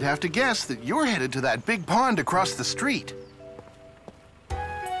 I'd have to guess that you're headed to that big pond across the street.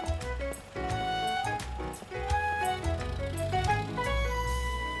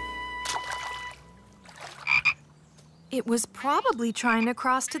 It was probably trying to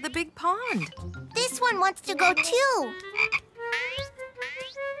cross to the big pond. This one wants to go too.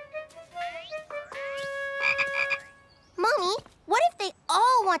 Mommy, what if they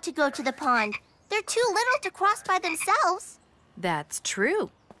all want to go to the pond? They're too little to cross by themselves. That's true.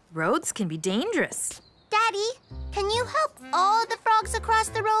 Roads can be dangerous. Daddy, can you help all the frogs across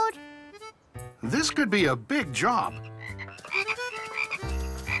the road? This could be a big job.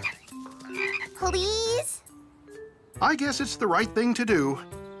 Please? I guess it's the right thing to do,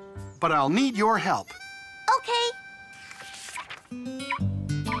 but I'll need your help. Okay.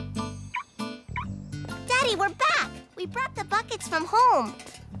 Daddy, we're back. We brought the buckets from home.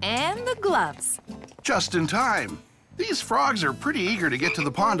 And the gloves. Just in time. These frogs are pretty eager to get to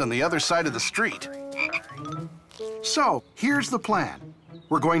the pond on the other side of the street. So, here's the plan.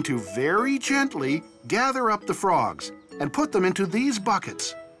 We're going to very gently gather up the frogs and put them into these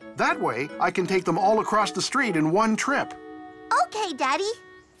buckets. That way, I can take them all across the street in one trip. Okay, Daddy.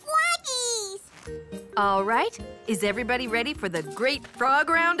 Froggies! All right. Is everybody ready for the Great Frog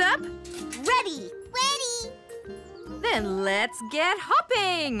Roundup? Ready! Ready! Then let's get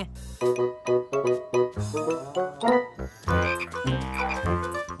hopping!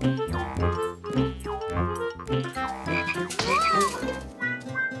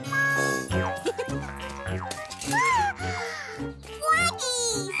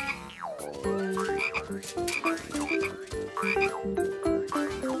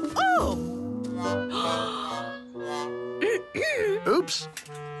 Oops.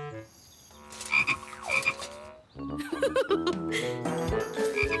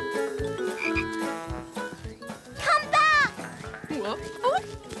 Come back! Whoa.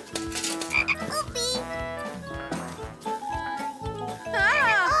 Oopie!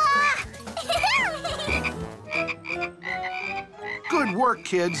 Ah! Good work,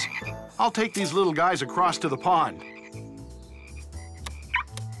 kids. I'll take these little guys across to the pond.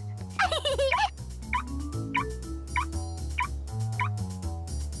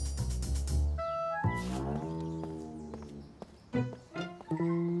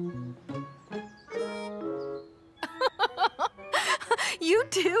 You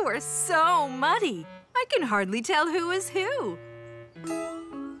two are so muddy. I can hardly tell who is who.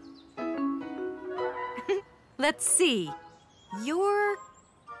 Let's see. You're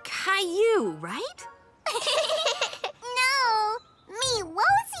Caillou, right? No! Me,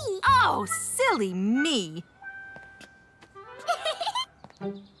 Rosie! Oh, silly me.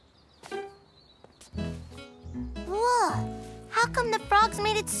 Whoa! How come the frogs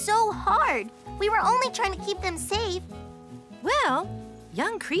made it so hard? We were only trying to keep them safe. Well,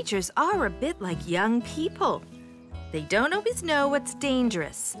 young creatures are a bit like young people. They don't always know what's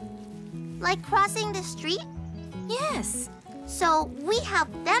dangerous. Like crossing the street? Yes, So we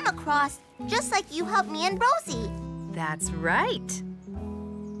helped them across, just like you helped me and Rosie. that's right.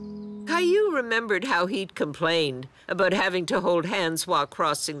 Caillou remembered how he'd complained about having to hold hands while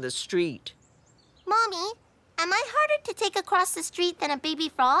crossing the street. Mommy, am I harder to take across the street than a baby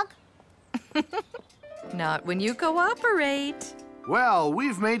frog? Not when you cooperate. Well,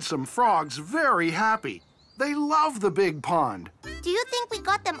 we've made some frogs very happy. They love the big pond. Do you think we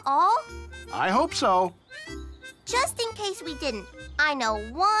got them all? I hope so. Just in case we didn't, I know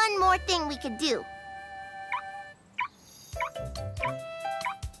one more thing we could do.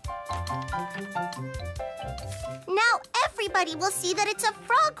 Now everybody will see that it's a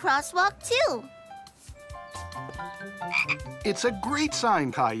frog crosswalk, too. It's a great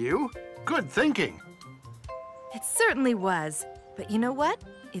sign, Caillou. Good thinking. It certainly was. But you know what?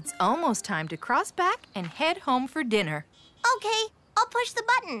 It's almost time to cross back and head home for dinner. Okay, I'll push the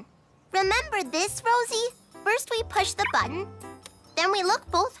button. Remember this, Rosie? First we push the button, then we look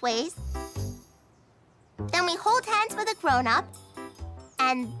both ways, then we hold hands with a grown-up,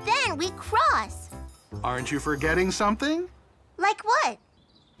 and then we cross. Aren't you forgetting something? Like what?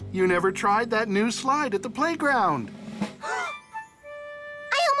 You never tried that new slide at the playground.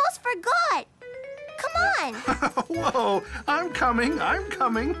 I almost forgot. Come on. Whoa, I'm coming.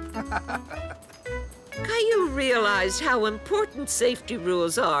 Caillou realized how important safety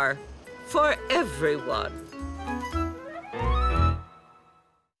rules are for everyone.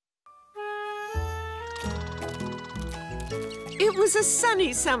 It was a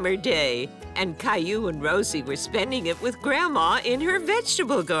sunny summer day, and Caillou and Rosie were spending it with Grandma in her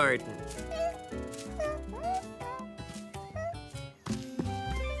vegetable garden.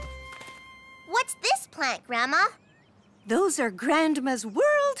 What's this plant, Grandma? Those are Grandma's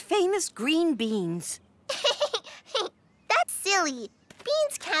world-famous green beans. That's silly.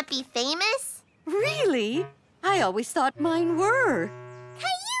 Beans can't be famous. Really? I always thought mine were.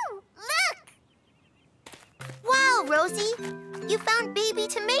 Caillou, look! Wow, Rosie, you found baby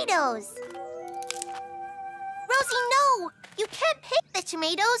tomatoes. Rosie, no! You can't pick the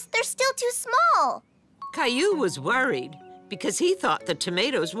tomatoes. They're still too small. Caillou was worried because he thought the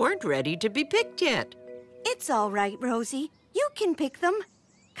tomatoes weren't ready to be picked yet. It's all right, Rosie. You can pick them.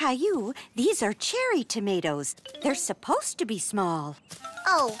 Caillou, these are cherry tomatoes. They're supposed to be small.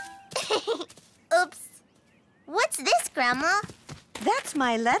 Oh. Oops. What's this, Grandma? That's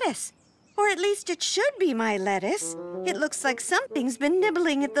my lettuce. Or at least it should be my lettuce. It looks like something's been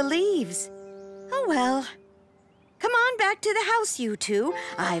nibbling at the leaves. Oh, well. Come on back to the house, you two.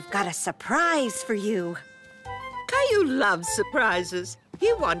 I've got a surprise for you. Caillou loves surprises.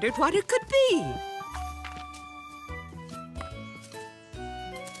 He wondered what it could be.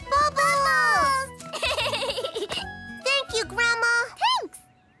 Bubbles! Thank you, Grandma. Thanks.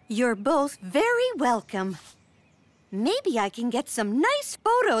 You're both very welcome. Maybe I can get some nice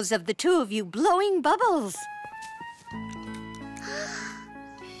photos of the two of you blowing bubbles.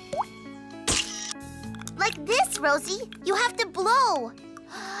 Like this, Rosie. You have to blow.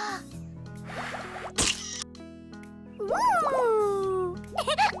 Woo!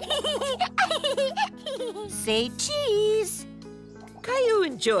 Say cheese. Caillou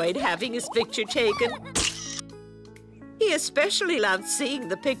enjoyed having his picture taken. He especially loved seeing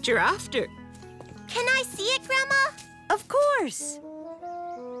the picture after. Can I see it, Grandma? Of course.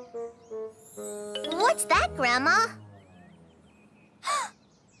 What's that, Grandma?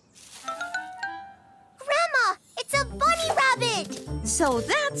 Grandma, it's a bunny rabbit! So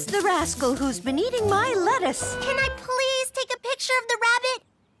that's the rascal who's been eating my lettuce. Can I please take a picture of the rabbit?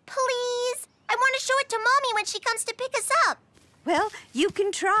 Please? I want to show it to Mommy when she comes to pick us up. Well, you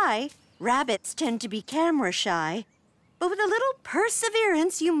can try. Rabbits tend to be camera shy. But with a little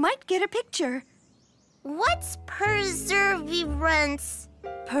perseverance, you might get a picture. What's perseverance?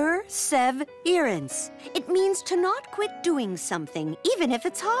 Perseverance. It means to not quit doing something, even if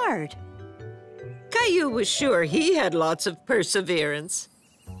it's hard. Caillou was sure he had lots of perseverance.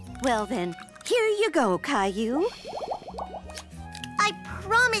 Well then, here you go, Caillou. I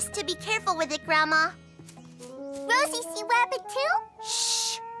promise to be careful with it, Grandma. Rosie, see Rabbit too?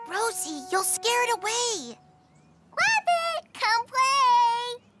 Shh! Rosie, you'll scare it away. Rabbit, come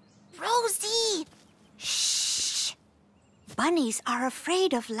play! Rosie! Shh! Bunnies are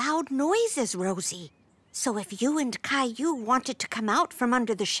afraid of loud noises, Rosie. So if you and Caillou wanted to come out from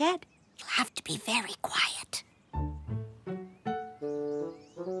under the shed, you'll have to be very quiet.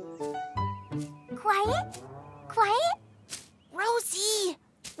 Quiet? Quiet? Rosie,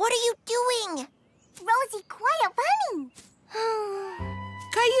 what are you doing? Rosie, quiet bunny.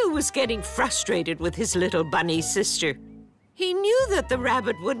 Caillou was getting frustrated with his little bunny sister. He knew that the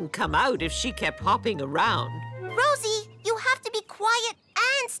rabbit wouldn't come out if she kept hopping around. Rosie, you have to be quiet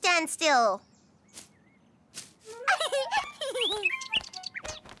and stand still.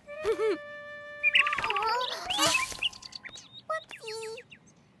 Whoopsie.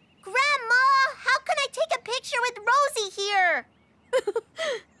 Grandma, how can I take a picture with Rosie here?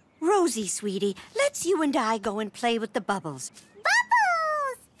 Rosie, sweetie, let's you and I go and play with the bubbles.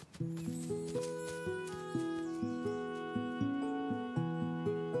 Bubbles!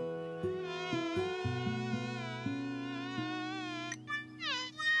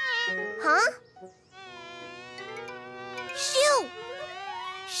 Huh? Shoo!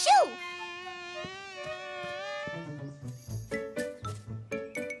 Shoo!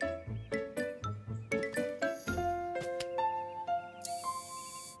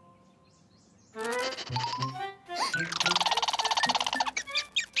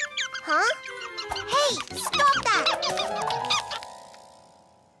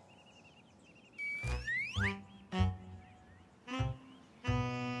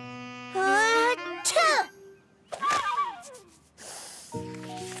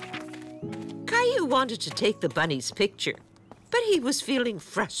 Caillou wanted to take the bunny's picture, but he was feeling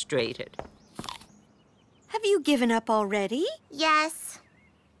frustrated. Have you given up already? Yes.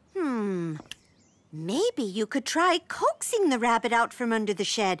 Maybe you could try coaxing the rabbit out from under the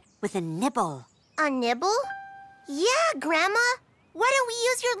shed with a nibble. A nibble? Yeah, Grandma. Why don't we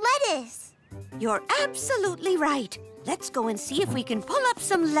use your lettuce? You're absolutely right. Let's go and see if we can pull up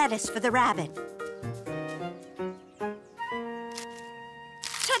some lettuce for the rabbit.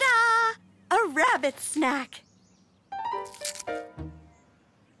 Ta-da! A rabbit snack.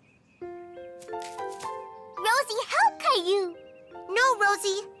 Rosie, help Caillou. No,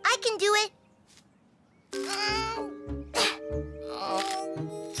 Rosie. I can do it.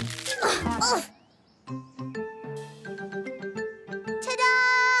 Ta-da!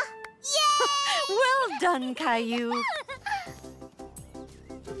 Yay! Well done, Caillou.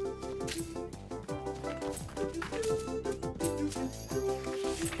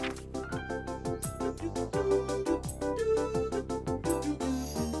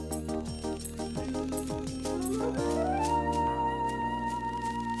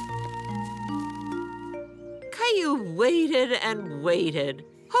 Caillou waited and waited,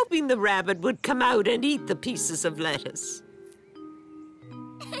 hoping the rabbit would come out and eat the pieces of lettuce.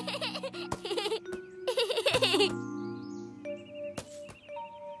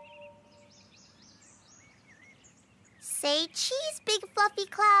 Say cheese, big fluffy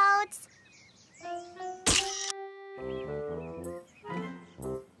clouds.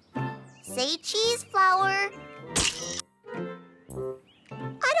 Say cheese, flower.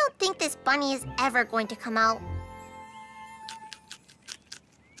 I don't think this bunny is ever going to come out.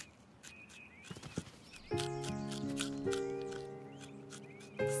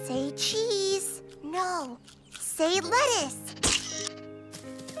 Say cheese. No. Say lettuce.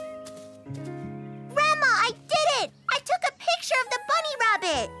 Grandma, I did it! I took a picture of the bunny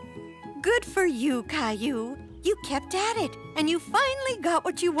rabbit. Good for you, Caillou. You kept at it, and you finally got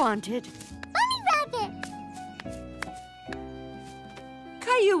what you wanted. Bunny rabbit!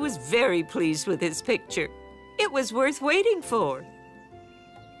 Caillou was very pleased with his picture. It was worth waiting for.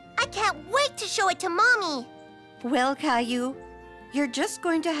 I can't wait to show it to Mommy. Well, Caillou, you're just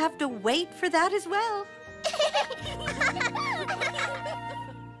going to have to wait for that as well.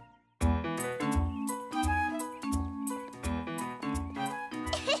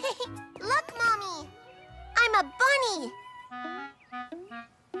 Look, Mommy. I'm a bunny.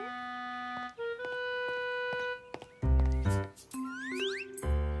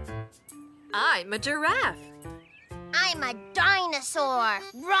 I'm a giraffe. I'm a dinosaur.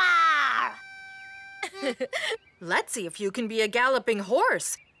 Rawr! Let's see if you can be a galloping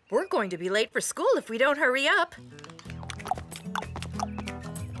horse. We're going to be late for school if we don't hurry up.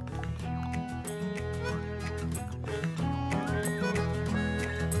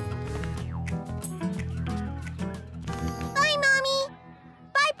 Bye, Mommy.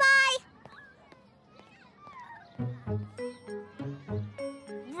 Bye-bye.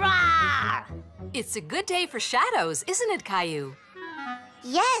 Rawr! It's a good day for shadows, isn't it, Caillou?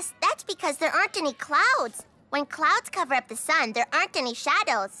 Yes, that's because there aren't any clouds. When clouds cover up the sun, there aren't any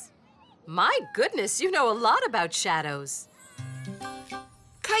shadows. My goodness, you know a lot about shadows.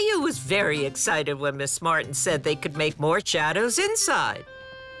 Caillou was very excited when Miss Martin said they could make more shadows inside.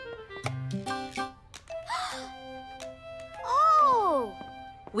 Oh!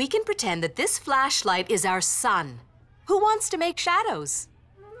 We can pretend that this flashlight is our sun. Who wants to make shadows?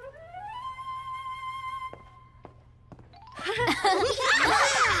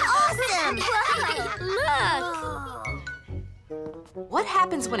 Awesome! Look! What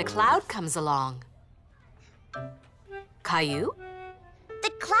happens when a cloud comes along? Caillou? The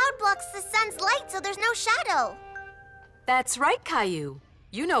cloud blocks the sun's light, so there's no shadow. That's right, Caillou.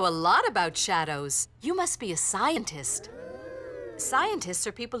 You know a lot about shadows. You must be a scientist. Scientists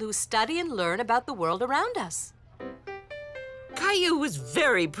are people who study and learn about the world around us. Caillou was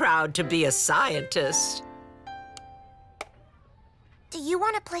very proud to be a scientist. Do you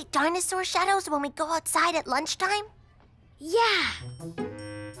want to play dinosaur shadows when we go outside at lunchtime? Yeah.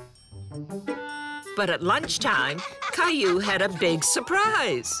 But at lunchtime, Caillou had a big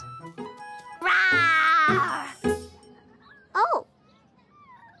surprise. Rawr! Oh.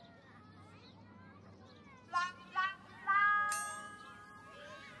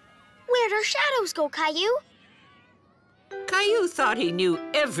 Where'd our shadows go, Caillou? Caillou thought he knew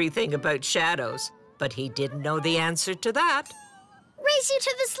everything about shadows, but he didn't know the answer to that. Race you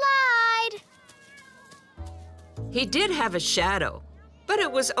to the slide! He did have a shadow, but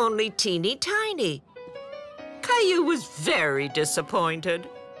it was only teeny tiny. Caillou was very disappointed.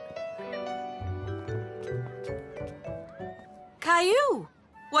 Caillou,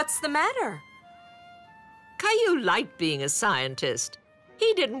 what's the matter? Caillou liked being a scientist.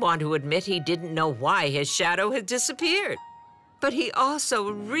 He didn't want to admit he didn't know why his shadow had disappeared. But he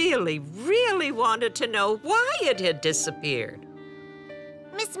also really, really wanted to know why it had disappeared.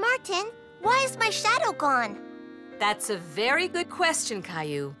 Miss Martin, why is my shadow gone? That's a very good question,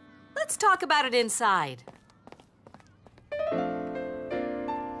 Caillou. Let's talk about it inside.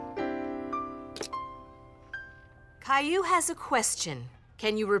 Caillou has a question.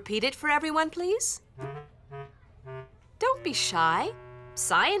 Can you repeat it for everyone, please? Don't be shy.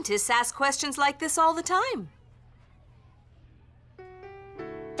 Scientists ask questions like this all the time.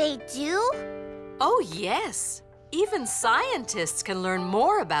 They do? Oh, yes. Even scientists can learn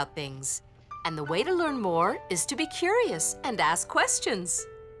more about things. And the way to learn more is to be curious and ask questions.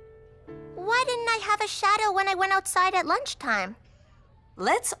 Why didn't I have a shadow when I went outside at lunchtime?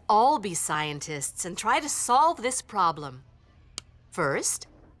 Let's all be scientists and try to solve this problem. First,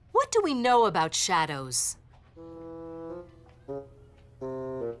 what do we know about shadows?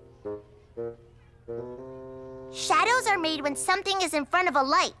 Shadows are made when something is in front of a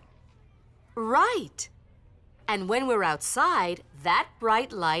light. Right. And when we're outside, that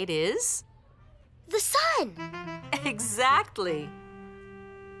bright light is? The sun! Exactly.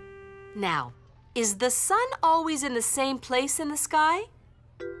 Now, is the sun always in the same place in the sky?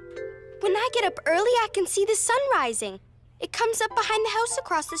 When I get up early, I can see the sun rising. It comes up behind the house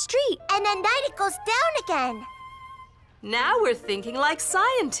across the street. And at night it goes down again. Now we're thinking like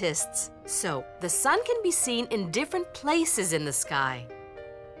scientists. So, the sun can be seen in different places in the sky.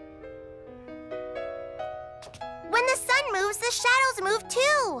 When the sun moves, the shadows move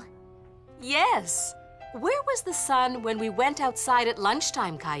too. Yes. Where was the sun when we went outside at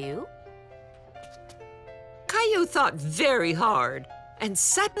lunchtime, Caillou? Caillou thought very hard and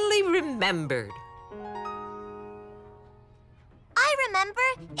suddenly remembered. I remember.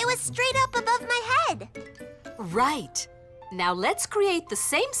 It was straight up above my head. Right. Now let's create the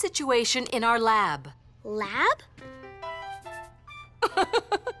same situation in our lab. Lab?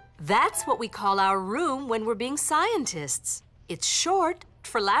 That's what we call our room when we're being scientists. It's short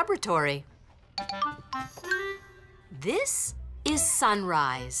for laboratory. This is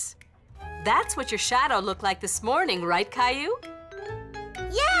sunrise. That's what your shadow looked like this morning, right, Caillou?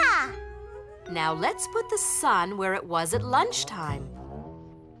 Yeah! Now let's put the sun where it was at lunchtime.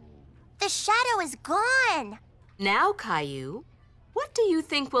 The shadow is gone. Now, Caillou, what do you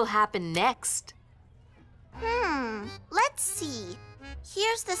think will happen next? Let's see.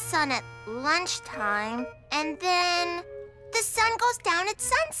 Here's the sun at lunchtime, and then the sun goes down at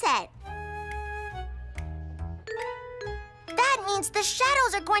sunset. That means the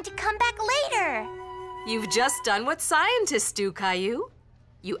shadows are going to come back later. You've just done what scientists do, Caillou.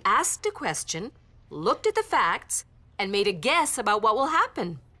 You asked a question, looked at the facts, and made a guess about what will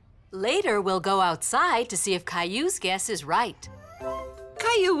happen. Later, we'll go outside to see if Caillou's guess is right.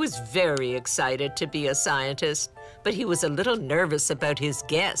 Caillou was very excited to be a scientist, but he was a little nervous about his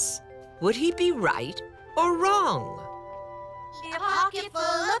guess. Would he be right or wrong? In a pocket full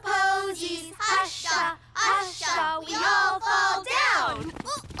of posies, hush-a, hush-a, we all fall down.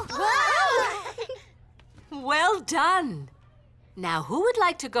 Well done. Now, who would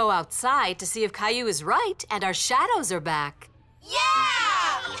like to go outside to see if Caillou is right and our shadows are back? Yeah!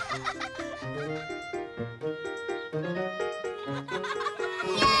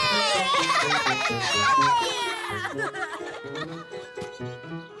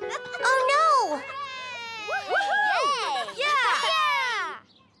 Oh no! Yay! Yeah!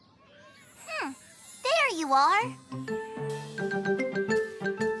 There you are.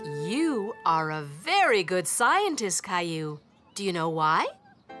 You are a very good scientist, Caillou. Do you know why?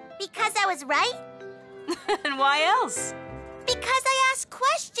 Because I was right? And why else? Because I asked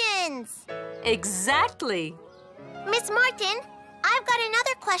questions. Exactly. Miss Martin, I've got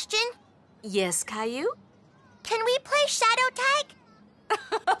another question. Yes, Caillou? Can we play shadow tag?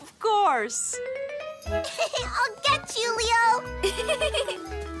 Of course. I'll get you, Leo.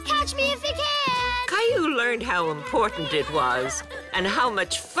 Catch me if you can! Caillou learned how important it was and how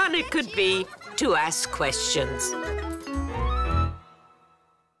much fun it could be to ask questions.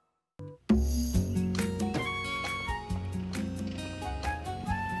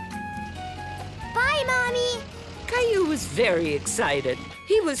 Bye, Mommy. Caillou was very excited.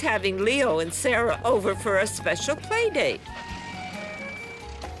 He was having Leo and Sarah over for a special play date.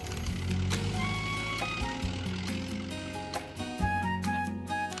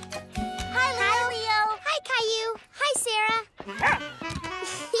 Hi, Leo. Hi, Caillou. Hi, Sarah.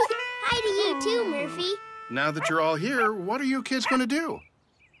 Hi to you too, Murphy. Now that you're all here, what are you kids going to do?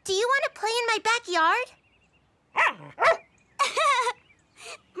 Do you want to play in my backyard?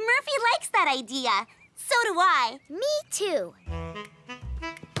 Murphy likes that idea. So do I. Me too.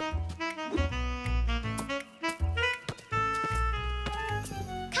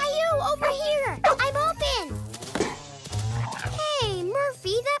 Caillou, over here. I'm open. Hey,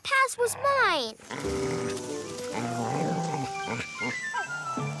 Murphy, that pass was mine.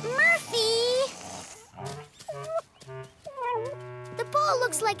 Murphy! The ball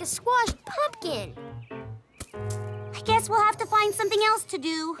looks like a squashed pumpkin. I guess we'll have to find something else to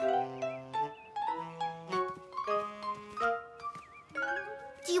do.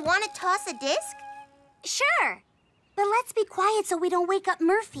 Do you want to toss a disc? Sure. But let's be quiet so we don't wake up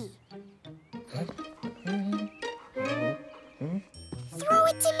Murphy. Throw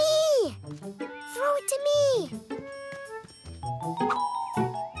it to me! Throw it to me!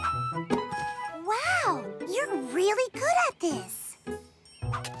 Wow, you're really good at this.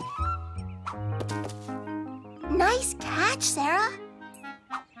 Nice catch, Sarah.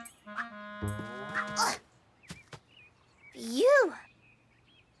 Ugh. You.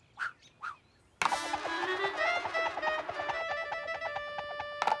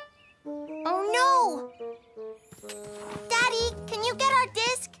 Oh, no! Daddy, can you get our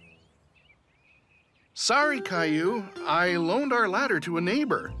disc? Sorry, Caillou. I loaned our ladder to a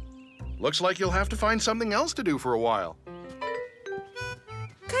neighbor. Looks like you'll have to find something else to do for a while.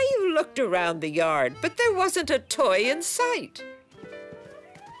 Caillou looked around the yard, but there wasn't a toy in sight.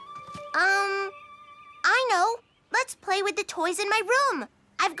 I know. Let's play with the toys in my room.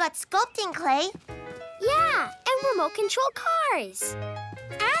 I've got sculpting clay. Yeah, and remote control cars.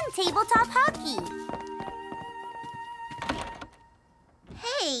 And tabletop hockey.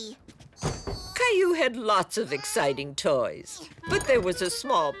 Hey. Caillou had lots of exciting toys, but there was a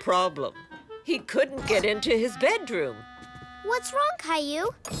small problem. He couldn't get into his bedroom. What's wrong, Caillou?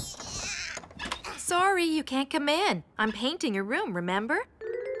 Sorry, you can't come in. I'm painting your room, remember?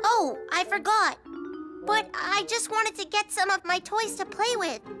 Oh, I forgot. But I just wanted to get some of my toys to play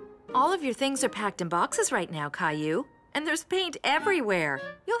with. All of your things are packed in boxes right now, Caillou. And there's paint everywhere.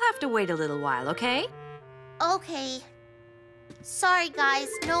 You'll have to wait a little while, okay? Okay. Sorry, guys.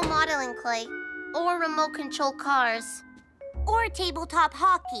 No modeling clay. Or remote control cars. Or tabletop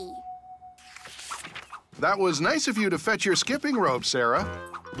hockey. That was nice of you to fetch your skipping rope, Sarah.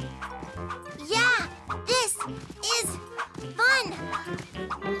 Yeah, this is fun.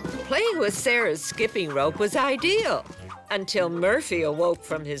 Playing with Sarah's skipping rope was ideal until Murphy awoke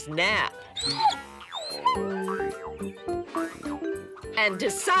from his nap and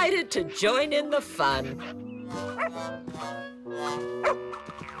decided to join in the fun.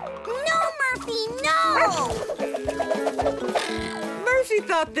 No, Murphy, no! Murphy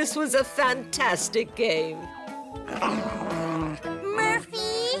thought this was a fantastic game.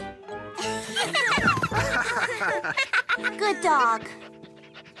 Murphy! Good dog.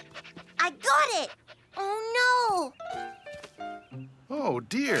 I got it. Oh, no. Oh,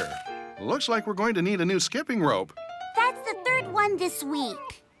 dear. Looks like we're going to need a new skipping rope. That's the third one this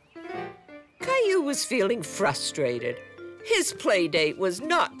week. Caillou was feeling frustrated. His play date was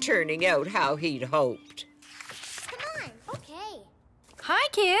not turning out how he'd hoped. Come on. Okay. Hi,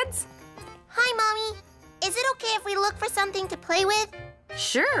 kids. Hi, Mommy. Is it okay if we look for something to play with?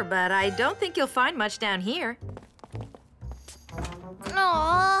 Sure, but I don't think you'll find much down here.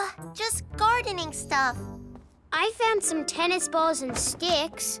 Aw, just gardening stuff. I found some tennis balls and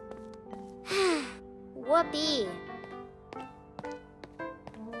sticks. Whoopee.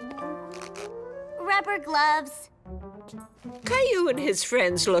 Rubber gloves. Caillou and his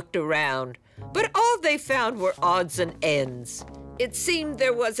friends looked around, but all they found were odds and ends. It seemed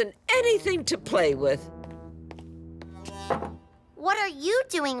there wasn't anything to play with. What are you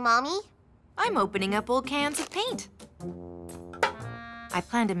doing, Mommy? I'm opening up old cans of paint. I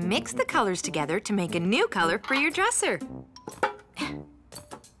plan to mix the colors together to make a new color for your dresser.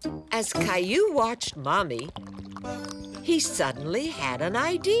 As Caillou watched Mommy, he suddenly had an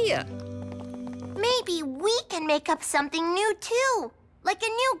idea. Maybe we can make up something new, too. Like a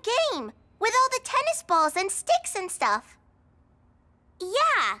new game, with all the tennis balls and sticks and stuff.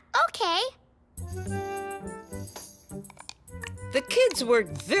 Yeah. Okay. The kids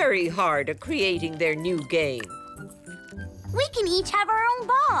worked very hard at creating their new game. We can each have our own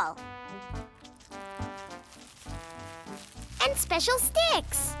ball. And special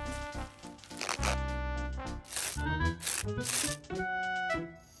sticks.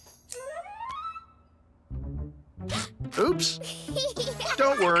 Oops.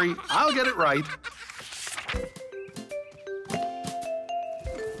 Don't worry, I'll get it right.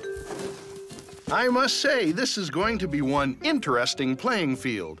 I must say, this is going to be one interesting playing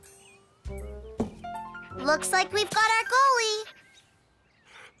field. Looks like we've got our goalie.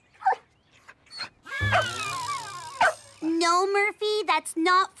 No, Murphy, that's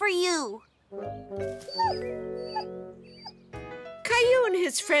not for you. Caillou and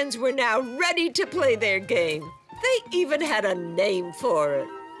his friends were now ready to play their game. They even had a name for it.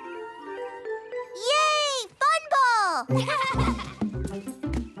 Yay! Fun ball!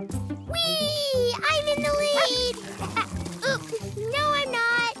 Whee! I'm in the lead! No, I'm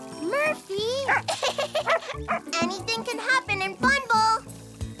not. Murphy! Anything can happen in fun ball.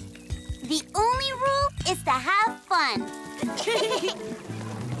 The only rule is to have fun.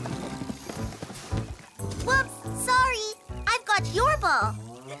 Whoops, sorry. I've got your ball.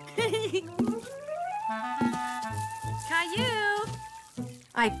 Caillou!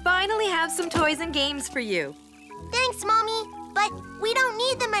 I finally have some toys and games for you. Thanks, Mommy. But we don't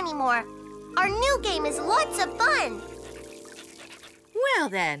need them anymore. Our new game is lots of fun. Well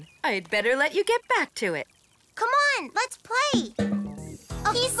then, I'd better let you get back to it. Come on, let's play.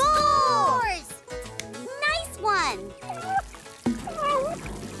 He scores! Nice one.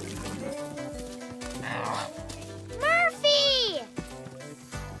 Murphy!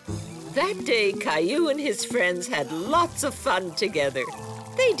 That day, Caillou and his friends had lots of fun together.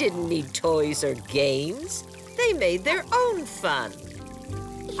 They didn't need toys or games. They made their own fun.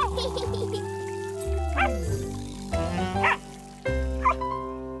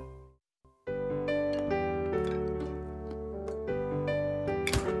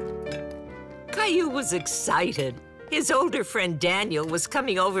 Caillou was excited. His older friend Daniel was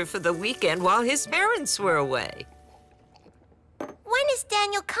coming over for the weekend while his parents were away. When is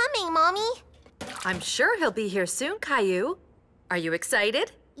Daniel coming, Mommy? I'm sure he'll be here soon, Caillou. Are you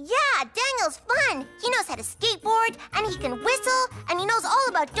excited? Yeah, Daniel's fun. He knows how to skateboard, and he can whistle, and he knows all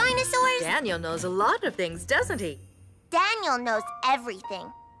about dinosaurs. Daniel knows a lot of things, doesn't he? Daniel knows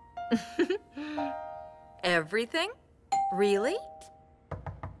everything. Everything? Really?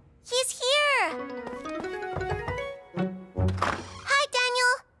 He's here. Hi,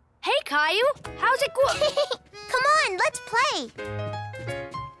 Daniel. Hey, Caillou. How's it going? Come on, let's play.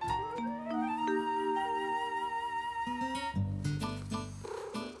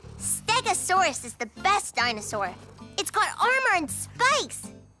 Stegosaurus is the best dinosaur. It's got armor and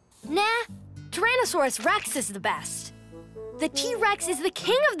spikes. Nah, Tyrannosaurus Rex is the best. The T-Rex is the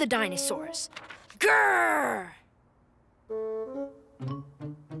king of the dinosaurs. Grrr!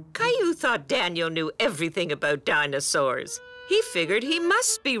 Caillou thought Daniel knew everything about dinosaurs. He figured he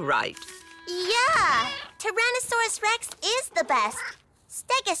must be right. Yeah, Tyrannosaurus Rex is the best.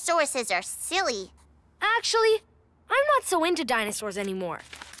 Stegosauruses are silly. Actually, I'm not so into dinosaurs anymore.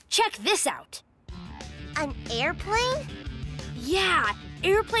 Check this out. An airplane? Yeah,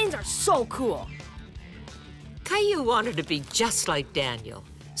 airplanes are so cool. Caillou wanted to be just like Daniel,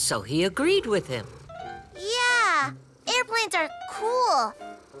 so he agreed with him. Yeah, airplanes are cool.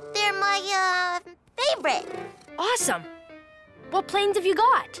 They're my, favorite. Awesome. What planes have you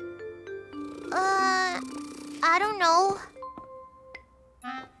got? I don't know.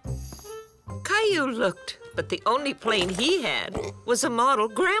 Caillou looked, but the only plane he had was a model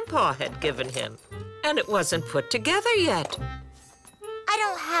Grandpa had given him, and it wasn't put together yet. I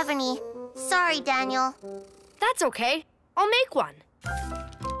don't have any. Sorry, Daniel. That's okay. I'll make one.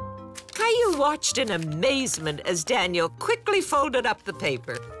 Caillou watched in amazement as Daniel quickly folded up the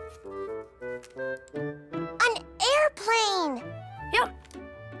paper. An airplane! Yep.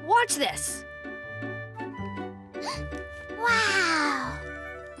 Watch this. Wow!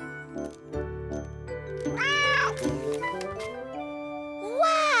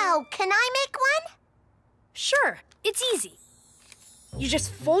 Wow! Can I make one? Sure, it's easy. You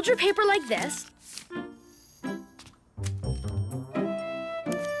just fold your paper like this.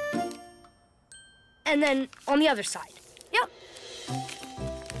 And then on the other side. Yep.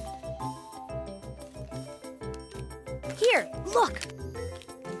 Here, look.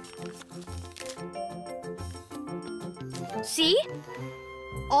 See?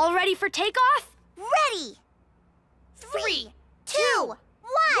 All ready for takeoff? Ready! 3, 2, 1!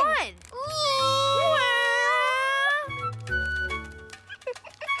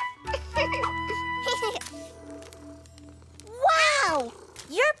 Wow!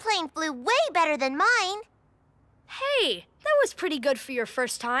 Your plane flew way better than mine. Hey, that was pretty good for your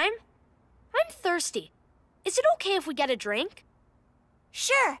first time. I'm thirsty. Is it okay if we get a drink?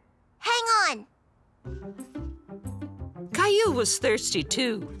 Sure. Hang on. Caillou was thirsty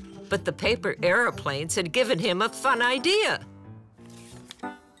too, but the paper aeroplanes had given him a fun idea.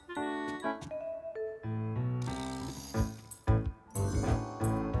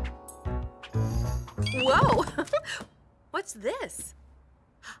 Whoa! What's this?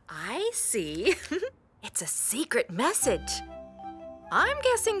 I see. It's a secret message. I'm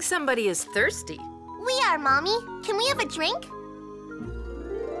guessing somebody is thirsty. We are, Mommy. Can we have a drink?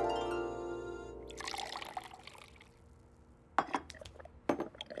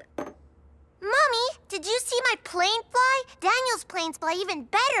 Mommy, did you see my plane fly? Daniel's planes fly even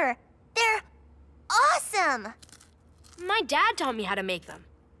better. They're awesome. My dad taught me how to make them.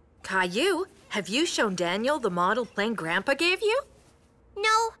 Caillou, have you shown Daniel the model plane Grandpa gave you?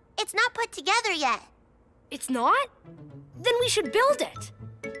 No, it's not put together yet. It's not? Then we should build it.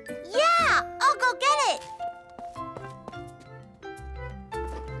 Yeah, I'll go get it.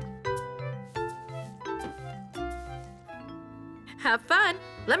 Have fun.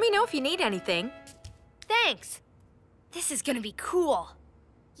 Let me know if you need anything. Thanks. This is gonna be cool.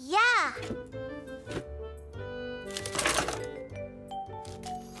 Yeah.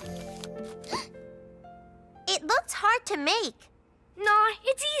 It looks hard to make. Nah,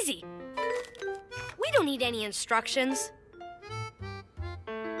 it's easy. We don't need any instructions.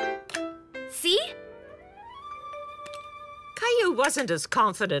 See? Caillou wasn't as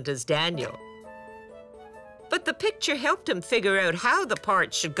confident as Daniel. But the picture helped him figure out how the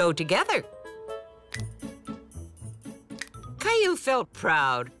parts should go together. Caillou felt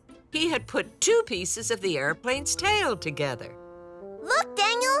proud. He had put 2 pieces of the airplane's tail together. Look,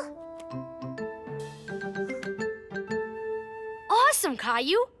 Daniel. Awesome,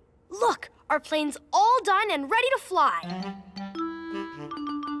 Caillou. Look, our plane's all done and ready to fly.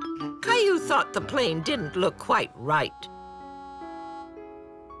 Caillou thought the plane didn't look quite right.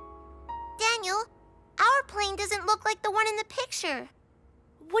 Daniel, our plane doesn't look like the one in the picture.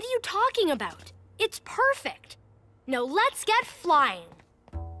 What are you talking about? It's perfect. Now let's get flying.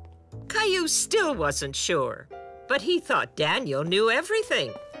 Caillou still wasn't sure, but he thought Daniel knew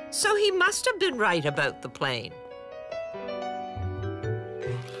everything, so he must have been right about the plane.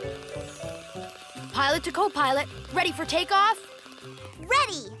 Pilot to co-pilot, ready for takeoff?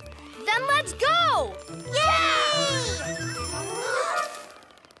 Ready. Then let's go! Yay!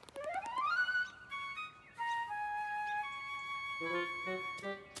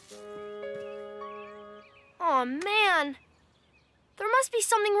 Aw, man. There must be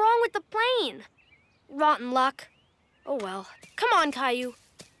something wrong with the plane. Rotten luck. Oh well. Come on, Caillou.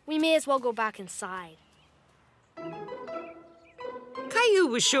 We may as well go back inside. Caillou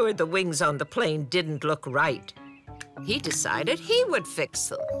was sure the wings on the plane didn't look right. He decided he would fix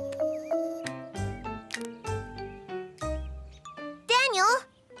them. Daniel,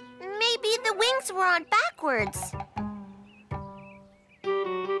 maybe the wings were on backwards.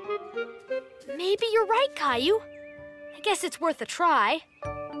 Maybe you're right, Caillou. I guess it's worth a try.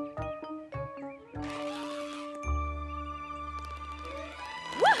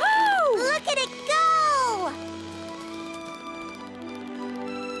 Woohoo! Look at it go!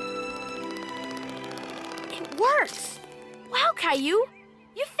 It works! Wow, Caillou,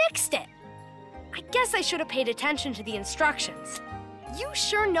 you fixed it. I guess I should have paid attention to the instructions. You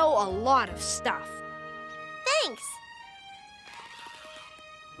sure know a lot of stuff. Thanks.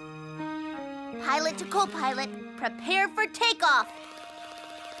 Pilot to co-pilot, prepare for takeoff.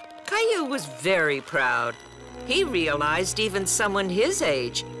 Caillou was very proud. He realized even someone his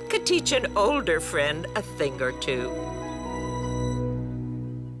age could teach an older friend a thing or two.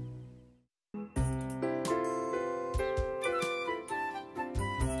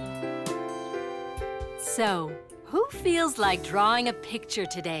 So, who feels like drawing a picture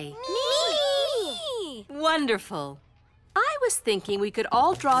today? Me! Wonderful. I was thinking we could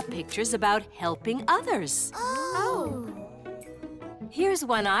all draw pictures about helping others. Oh. Here's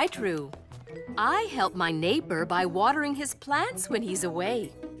one I drew. I help my neighbor by watering his plants when he's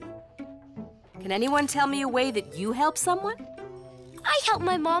away. Can anyone tell me a way that you help someone? I help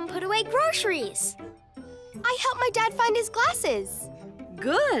my mom put away groceries. I help my dad find his glasses.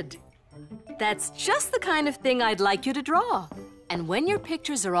 Good. That's just the kind of thing I'd like you to draw. And when your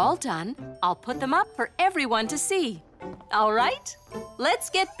pictures are all done, I'll put them up for everyone to see. All right? Let's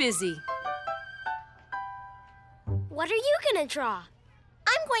get busy. What are you gonna draw?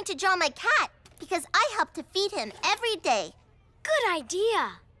 I'm going to draw my cat because I help to feed him every day. Good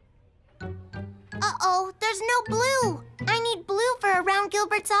idea. Uh-oh, there's no blue. I need blue for around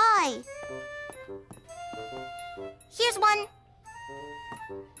Gilbert's eye. Here's one.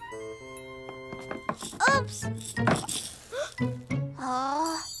 Oops.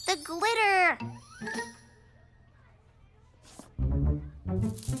 Oh, the glitter.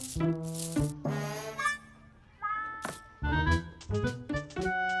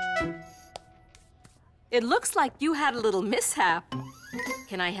 It looks like you had a little mishap.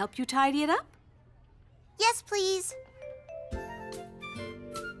 Can I help you tidy it up? Yes, please.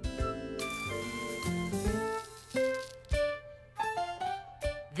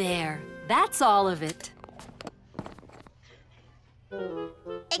 There. That's all of it.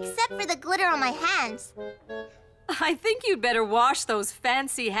 Except for the glitter on my hands. I think you'd better wash those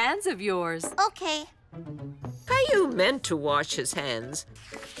fancy hands of yours. Okay. Caillou meant to wash his hands.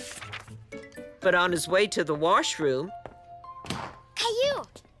 But on his way to the washroom, Caillou,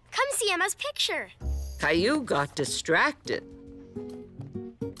 come see Emma's picture. Caillou got distracted.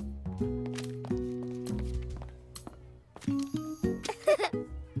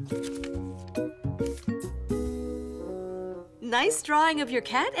 Nice drawing of your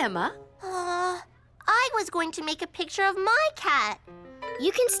cat, Emma. I was going to make a picture of my cat.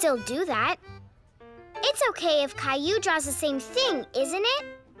 You can still do that. It's okay if Caillou draws the same thing, isn't it?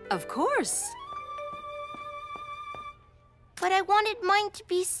 Of course. But I wanted mine to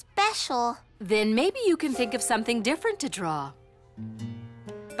be special. Then maybe you can think of something different to draw.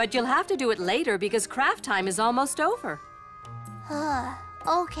 But you'll have to do it later because craft time is almost over.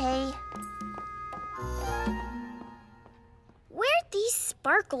 Okay. Where'd these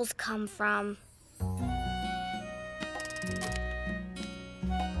sparkles come from?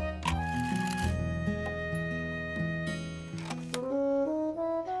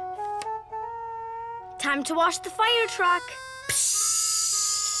 Time to wash the fire truck.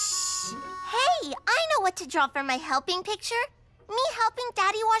 Hey, I know what to draw for my helping picture. Me helping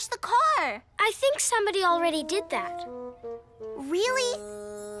Daddy wash the car. I think somebody already did that. Really?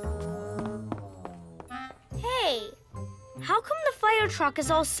 Hey, how come the fire truck is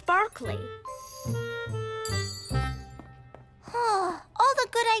all sparkly? All the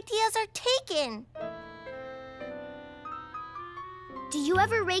good ideas are taken. Do you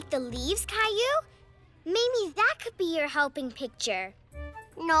ever rake the leaves, Caillou? Maybe that could be your helping picture.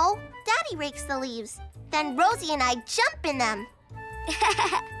 No, Daddy rakes the leaves. Then Rosie and I jump in them.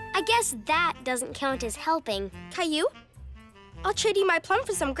 I guess that doesn't count as helping. Caillou, I'll trade you my plum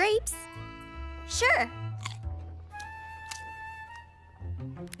for some grapes. Sure.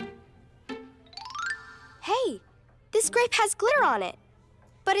 Hey, this grape has glitter on it.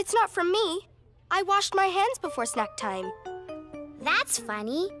 But it's not from me. I washed my hands before snack time. That's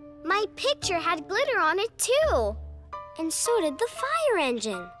funny. My picture had glitter on it, too. And so did the fire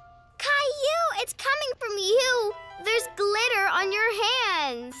engine. Caillou, it's coming from you. There's glitter on your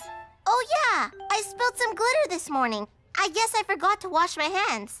hands. Oh, yeah. I spilled some glitter this morning. I guess I forgot to wash my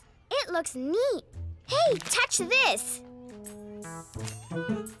hands. It looks neat. Hey, touch this.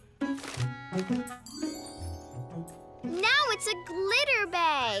 Now it's a glitter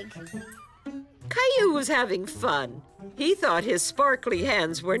bag. Caillou was having fun. He thought his sparkly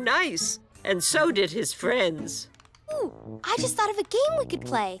hands were nice, and so did his friends. Ooh, I just thought of a game we could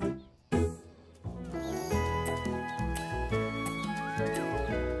play.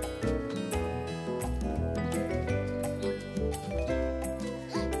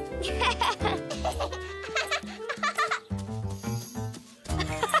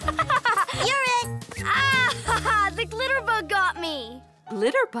 You're it! Ah, the glitter bug got me.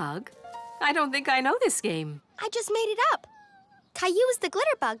 Glitter bug? I don't think I know this game. I just made it up. Caillou is the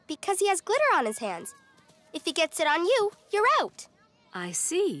glitter bug because he has glitter on his hands. If he gets it on you, you're out. I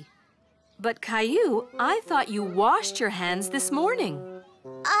see. But Caillou, I thought you washed your hands this morning.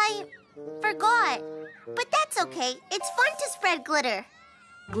 I forgot. But that's okay. It's fun to spread glitter.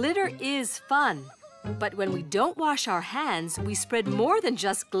 Glitter is fun. But when we don't wash our hands, we spread more than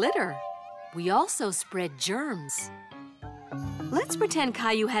just glitter. We also spread germs. Let's pretend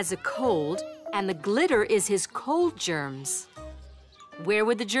Caillou has a cold, and the glitter is his cold germs. Where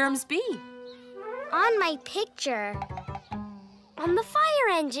would the germs be? On my picture. On the fire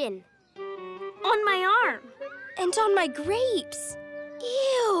engine. On my arm. And on my grapes.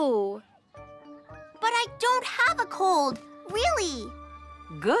 Ew. But I don't have a cold. Really.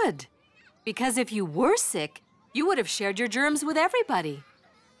 Good. Because if you were sick, you would have shared your germs with everybody.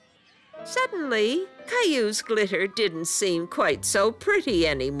 Suddenly, Caillou's glitter didn't seem quite so pretty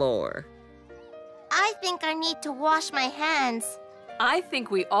anymore. I think I need to wash my hands. I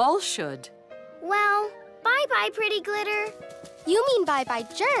think we all should. Well, bye-bye, pretty glitter. You mean bye-bye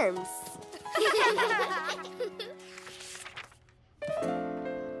germs.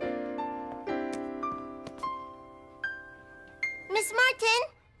 Miss Martin,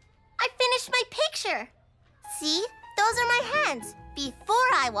 I finished my picture. See? Those are my hands before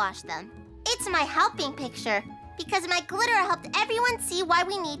I wash them. It's my helping picture because my glitter helped everyone see why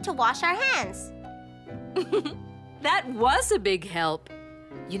we need to wash our hands. That was a big help.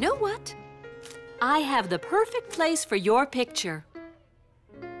 You know what? I have the perfect place for your picture.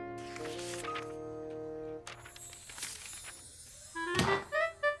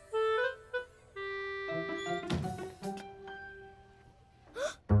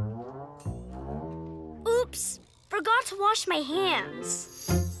 forgot to wash my hands.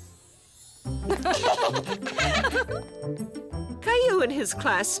 Caillou and his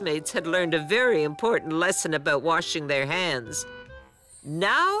classmates had learned a very important lesson about washing their hands.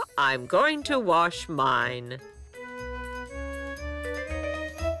 Now I'm going to wash mine.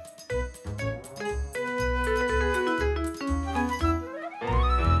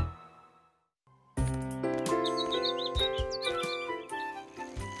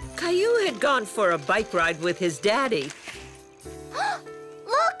 Caillou had gone for a bike ride with his daddy.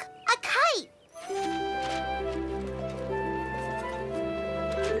 Look, a kite!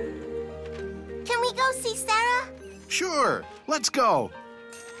 Can we go see Sarah? Sure, let's go.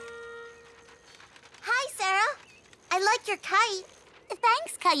 Hi, Sarah. I like your kite.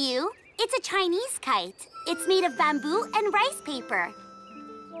 Thanks, Caillou. It's a Chinese kite. It's made of bamboo and rice paper.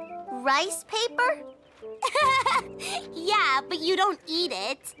 Rice paper? Yeah, but you don't eat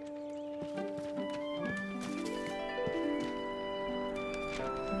it.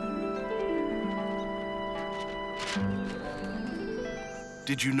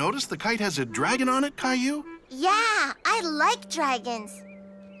 Did you notice the kite has a dragon on it, Caillou? Yeah, I like dragons.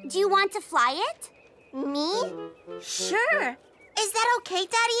 Do you want to fly it? Me? Sure. Is that okay,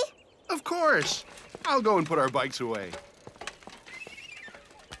 Daddy? Of course. I'll go and put our bikes away.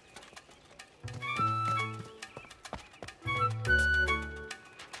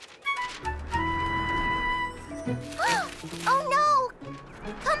 Oh, no!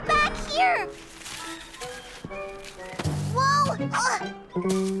 Come back here! Whoa!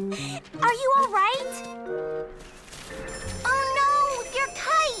 Are you all right? Oh, no! Your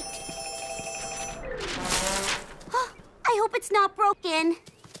kite! I hope it's not broken.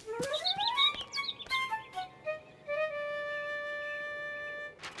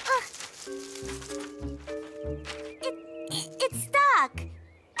 It's stuck.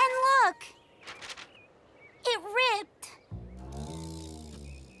 And look. It ripped.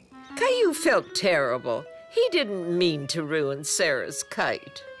 Caillou felt terrible. He didn't mean to ruin Sarah's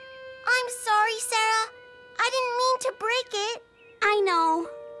kite. I'm sorry, Sarah. I didn't mean to break it. I know.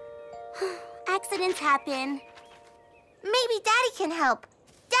 Accidents happen. Maybe Daddy can help.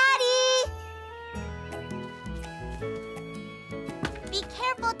 Daddy! Be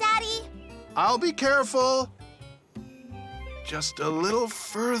careful, Daddy. I'll be careful. Just a little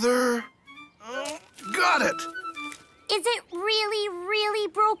further. Got it! Is it really, really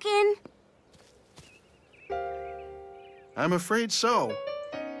broken? I'm afraid so.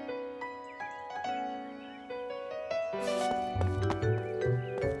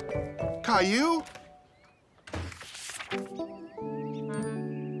 Caillou?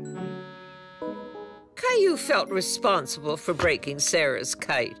 Caillou felt responsible for breaking Sarah's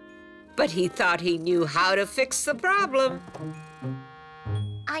kite, but he thought he knew how to fix the problem.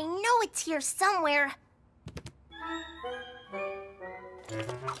 I know it's here somewhere.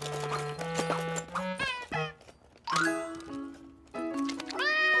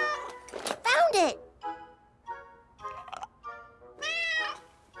 Found it!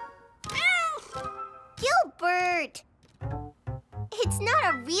 Gilbert! It's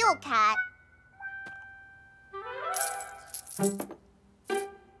not a real cat.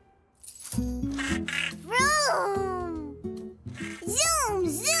 Vroom! Zoom,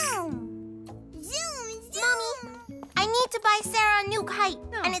 zoom! Zoom, zoom! Mommy, I need to buy Sarah a new kite,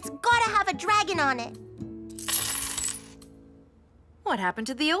 and it's gotta have a dragon on it. What happened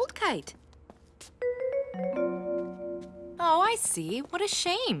to the old kite? Oh, I see. What a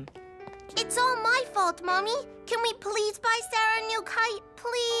shame. It's all my fault, Mommy. Can we please buy Sarah a new kite,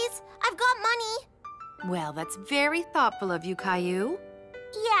 please? I've got money. Well, that's very thoughtful of you, Caillou.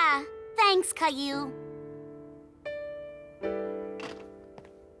 Yeah, thanks, Caillou.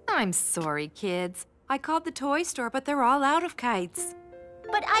 I'm sorry, kids. I called the toy store, but they're all out of kites.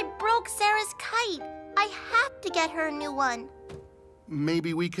 But I broke Sarah's kite. I have to get her a new one.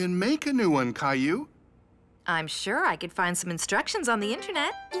 Maybe we can make a new one, Caillou. I'm sure I could find some instructions on the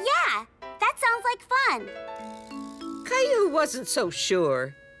internet. Yeah, that sounds like fun. Caillou wasn't so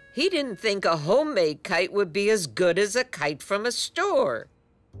sure. He didn't think a homemade kite would be as good as a kite from a store.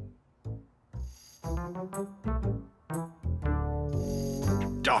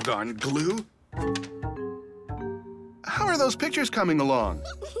 Doggone glue. How are those pictures coming along?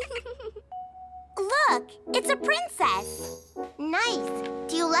 Look, it's a princess. Nice.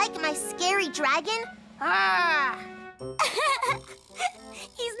 Do you like my scary dragon? Ah!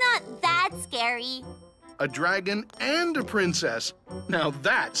 He's not that scary. A dragon and a princess. Now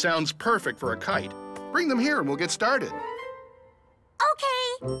that sounds perfect for a kite. Bring them here and we'll get started.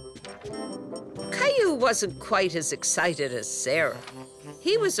 Okay. Caillou wasn't quite as excited as Sarah.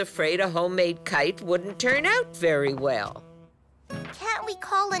 He was afraid a homemade kite wouldn't turn out very well. Can't we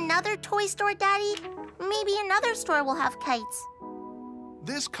call another toy store, Daddy? Maybe another store will have kites.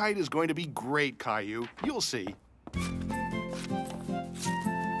 This kite is going to be great, Caillou. You'll see.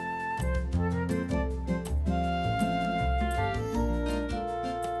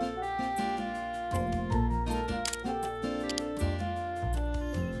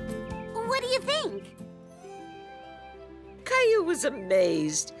 What do you think? Caillou was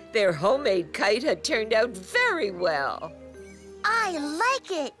amazed. Their homemade kite had turned out very well. I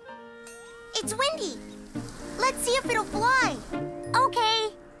like it. It's windy. Let's see if it'll fly. Okay.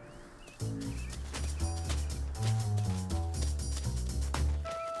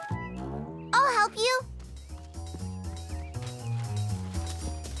 I'll help you.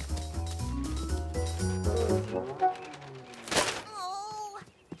 Oh.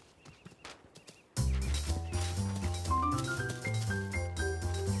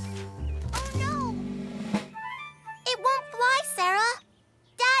 Oh no. It won't fly, Sarah.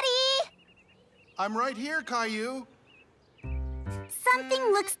 Daddy! I'm right here, Caillou. Something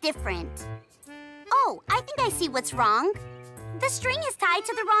looks different. Oh, I think I see what's wrong. The string is tied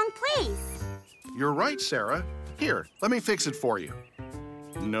to the wrong place. You're right, Sarah. Here, let me fix it for you.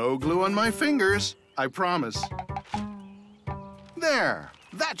 No glue on my fingers, I promise. There,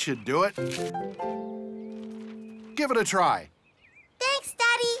 that should do it. Give it a try. Thanks,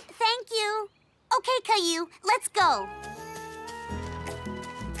 Daddy. Thank you. Okay, Caillou, let's go.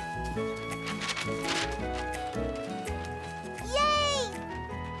 Yay!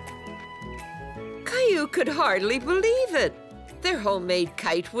 Caillou could hardly believe it. Their homemade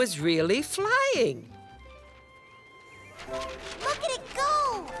kite was really flying. Look at it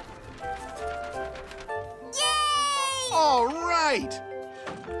go! Yay! All right!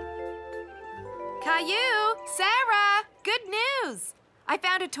 Caillou, Sarah, good news. I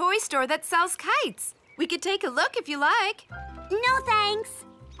found a toy store that sells kites. We could take a look if you like. No, thanks.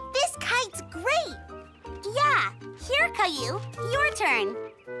 This kite's great! Yeah, here, Caillou, your turn.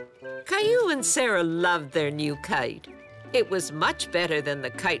 Caillou and Sarah loved their new kite. It was much better than the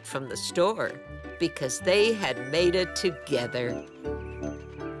kite from the store because they had made it together.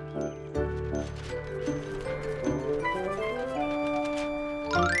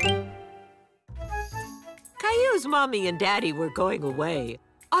 Caillou's mommy and daddy were going away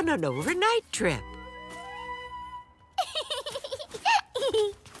on an overnight trip.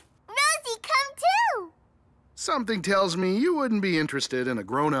 Rosie, come too! Something tells me you wouldn't be interested in a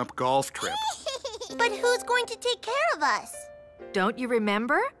grown-up golf trip. But who's going to take care of us? Don't you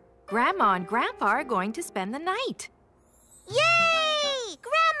remember? Grandma and Grandpa are going to spend the night. Yay!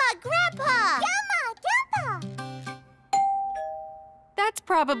 Grandma, Grandpa! Grandma, Grandpa! That's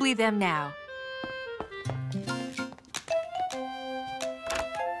probably them now.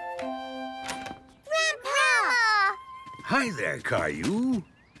 Grandpa! Hi there, Caillou.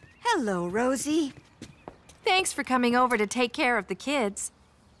 Hello, Rosie. Thanks for coming over to take care of the kids.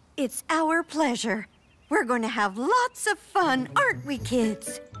 It's our pleasure. We're going to have lots of fun, aren't we,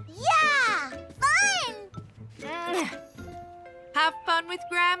 kids? Yeah! Fun! Have fun with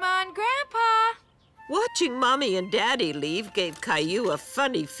Grandma and Grandpa. Watching Mommy and Daddy leave gave Caillou a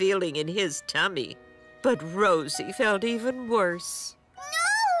funny feeling in his tummy. But Rosie felt even worse. No!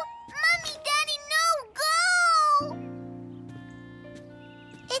 Mommy, Daddy, no! Go!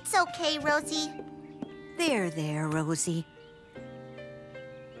 It's okay, Rosie. There, Rosie.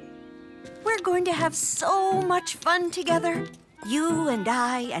 We're going to have so much fun together. You and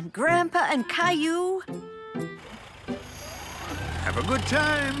I and Grandpa and Caillou. Have a good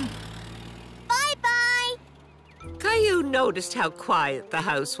time. Bye-bye! Caillou noticed how quiet the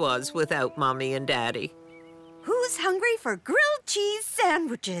house was without Mommy and Daddy. Who's hungry for grilled cheese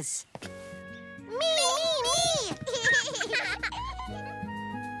sandwiches? Me!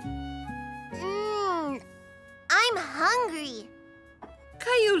 I'm hungry.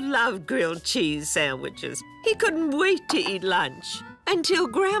 Caillou loved grilled cheese sandwiches. He couldn't wait to eat lunch until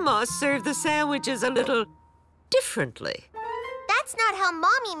Grandma served the sandwiches a little differently. That's not how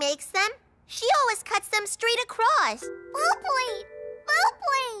Mommy makes them. She always cuts them straight across. Blue plate! Blue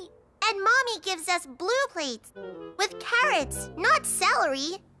plate! And Mommy gives us blue plates with carrots, not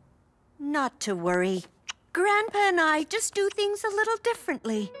celery. Not to worry. Grandpa and I just do things a little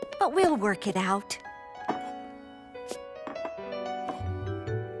differently, but we'll work it out.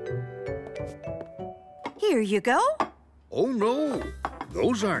 Here you go. Oh, no.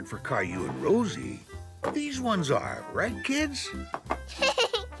 Those aren't for Caillou and Rosie. These ones are, right, kids?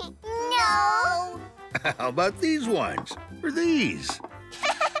 No. How about these ones? Or these?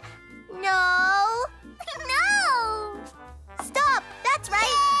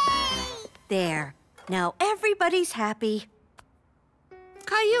 There. Now everybody's happy.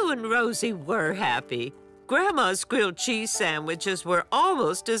 Caillou and Rosie were happy. Grandma's grilled cheese sandwiches were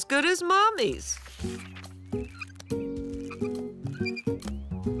almost as good as Mommy's.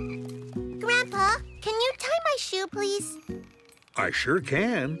 Grandpa, can you tie my shoe, please? I sure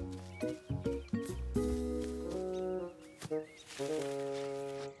can.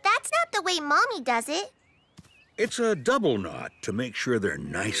 That's not the way Mommy does it. It's a double knot to make sure they're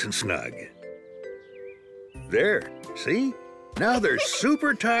nice and snug. There, see? Now they're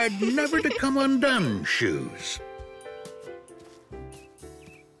super tied, never to come undone shoes.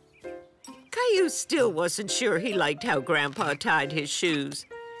 Caillou still wasn't sure he liked how Grandpa tied his shoes,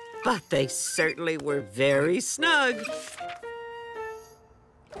 but they certainly were very snug.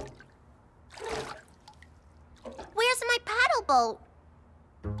 Where's my paddle boat?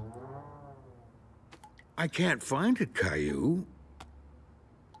 I can't find it, Caillou.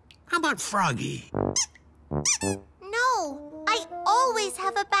 How about Froggy? No, I always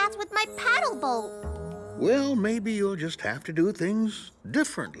have a bath with my paddle boat. Well, maybe you'll just have to do things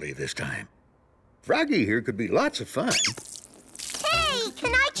differently this time. Froggy here could be lots of fun. Hey,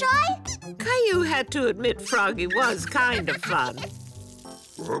 can I try? Caillou had to admit Froggy was kind of fun.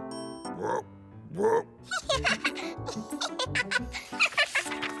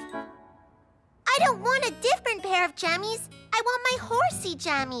 I don't want a different pair of jammies. I want my horsey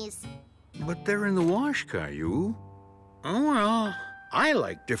jammies. But they're in the wash, Caillou. Oh, well, I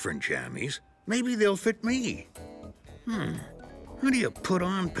like different jammies. Maybe they'll fit me. How do you put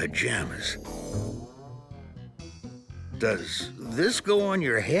on pajamas? Does this go on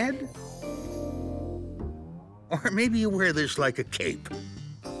your head? Or maybe you wear this like a cape.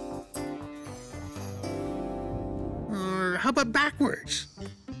 Or how about backwards?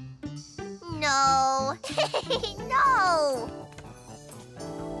 No. No.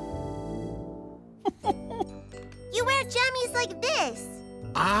 You wear jammies like this.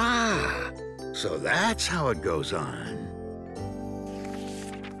 Ah, so that's how it goes on.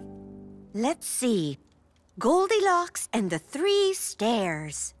 Let's see. Goldilocks and the 3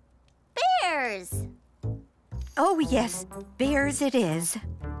 Stairs. Bears. Oh, yes, bears it is.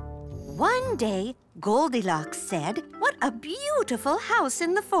 One day, Goldilocks said, "What a beautiful house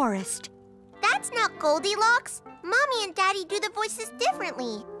in the forest." That's not Goldilocks. Mommy and Daddy do the voices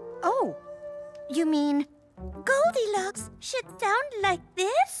differently. Oh, you mean Goldilocks should sound like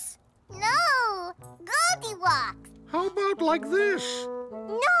this? No, Goldilocks. How about like this?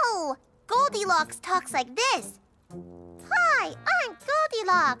 No, Goldilocks talks like this. Hi, I'm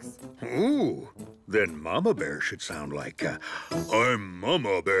Goldilocks. Ooh, then Mama Bear should sound like, I'm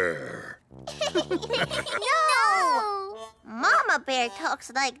Mama Bear. No! Mama Bear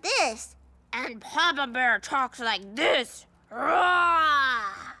talks like this. And Papa Bear talks like this. Roar!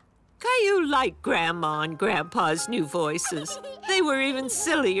 Caillou liked Grandma and Grandpa's new voices. They were even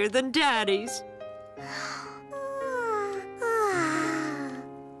sillier than Daddy's.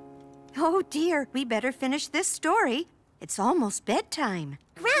 Oh, dear, we better finish this story. It's almost bedtime.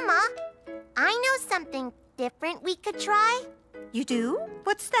 Grandma, I know something different we could try. You do?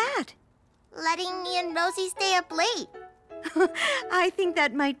 What's that? Letting me and Rosie stay up late. I think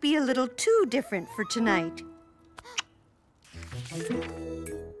that might be a little too different for tonight.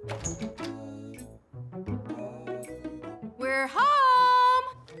 We're home!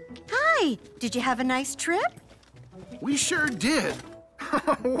 Hi, did you have a nice trip? We sure did.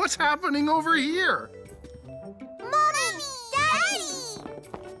 What's happening over here? Mommy! Daddy!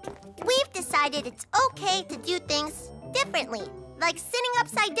 We've decided it's okay to do things differently, like sitting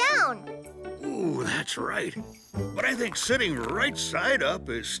upside down. Ooh, that's right. But I think sitting right side up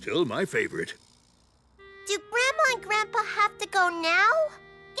is still my favorite. Do Grandma and Grandpa have to go now?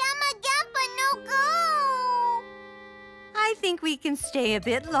 Gamma, no go! I think we can stay a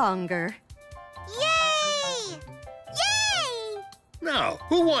bit longer. Yay! Yay! Now,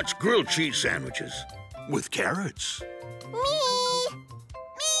 who wants grilled cheese sandwiches? With carrots. Me!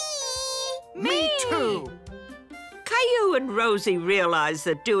 Me too. Caillou and Rosie realized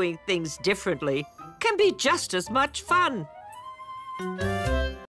that doing things differently can be just as much fun.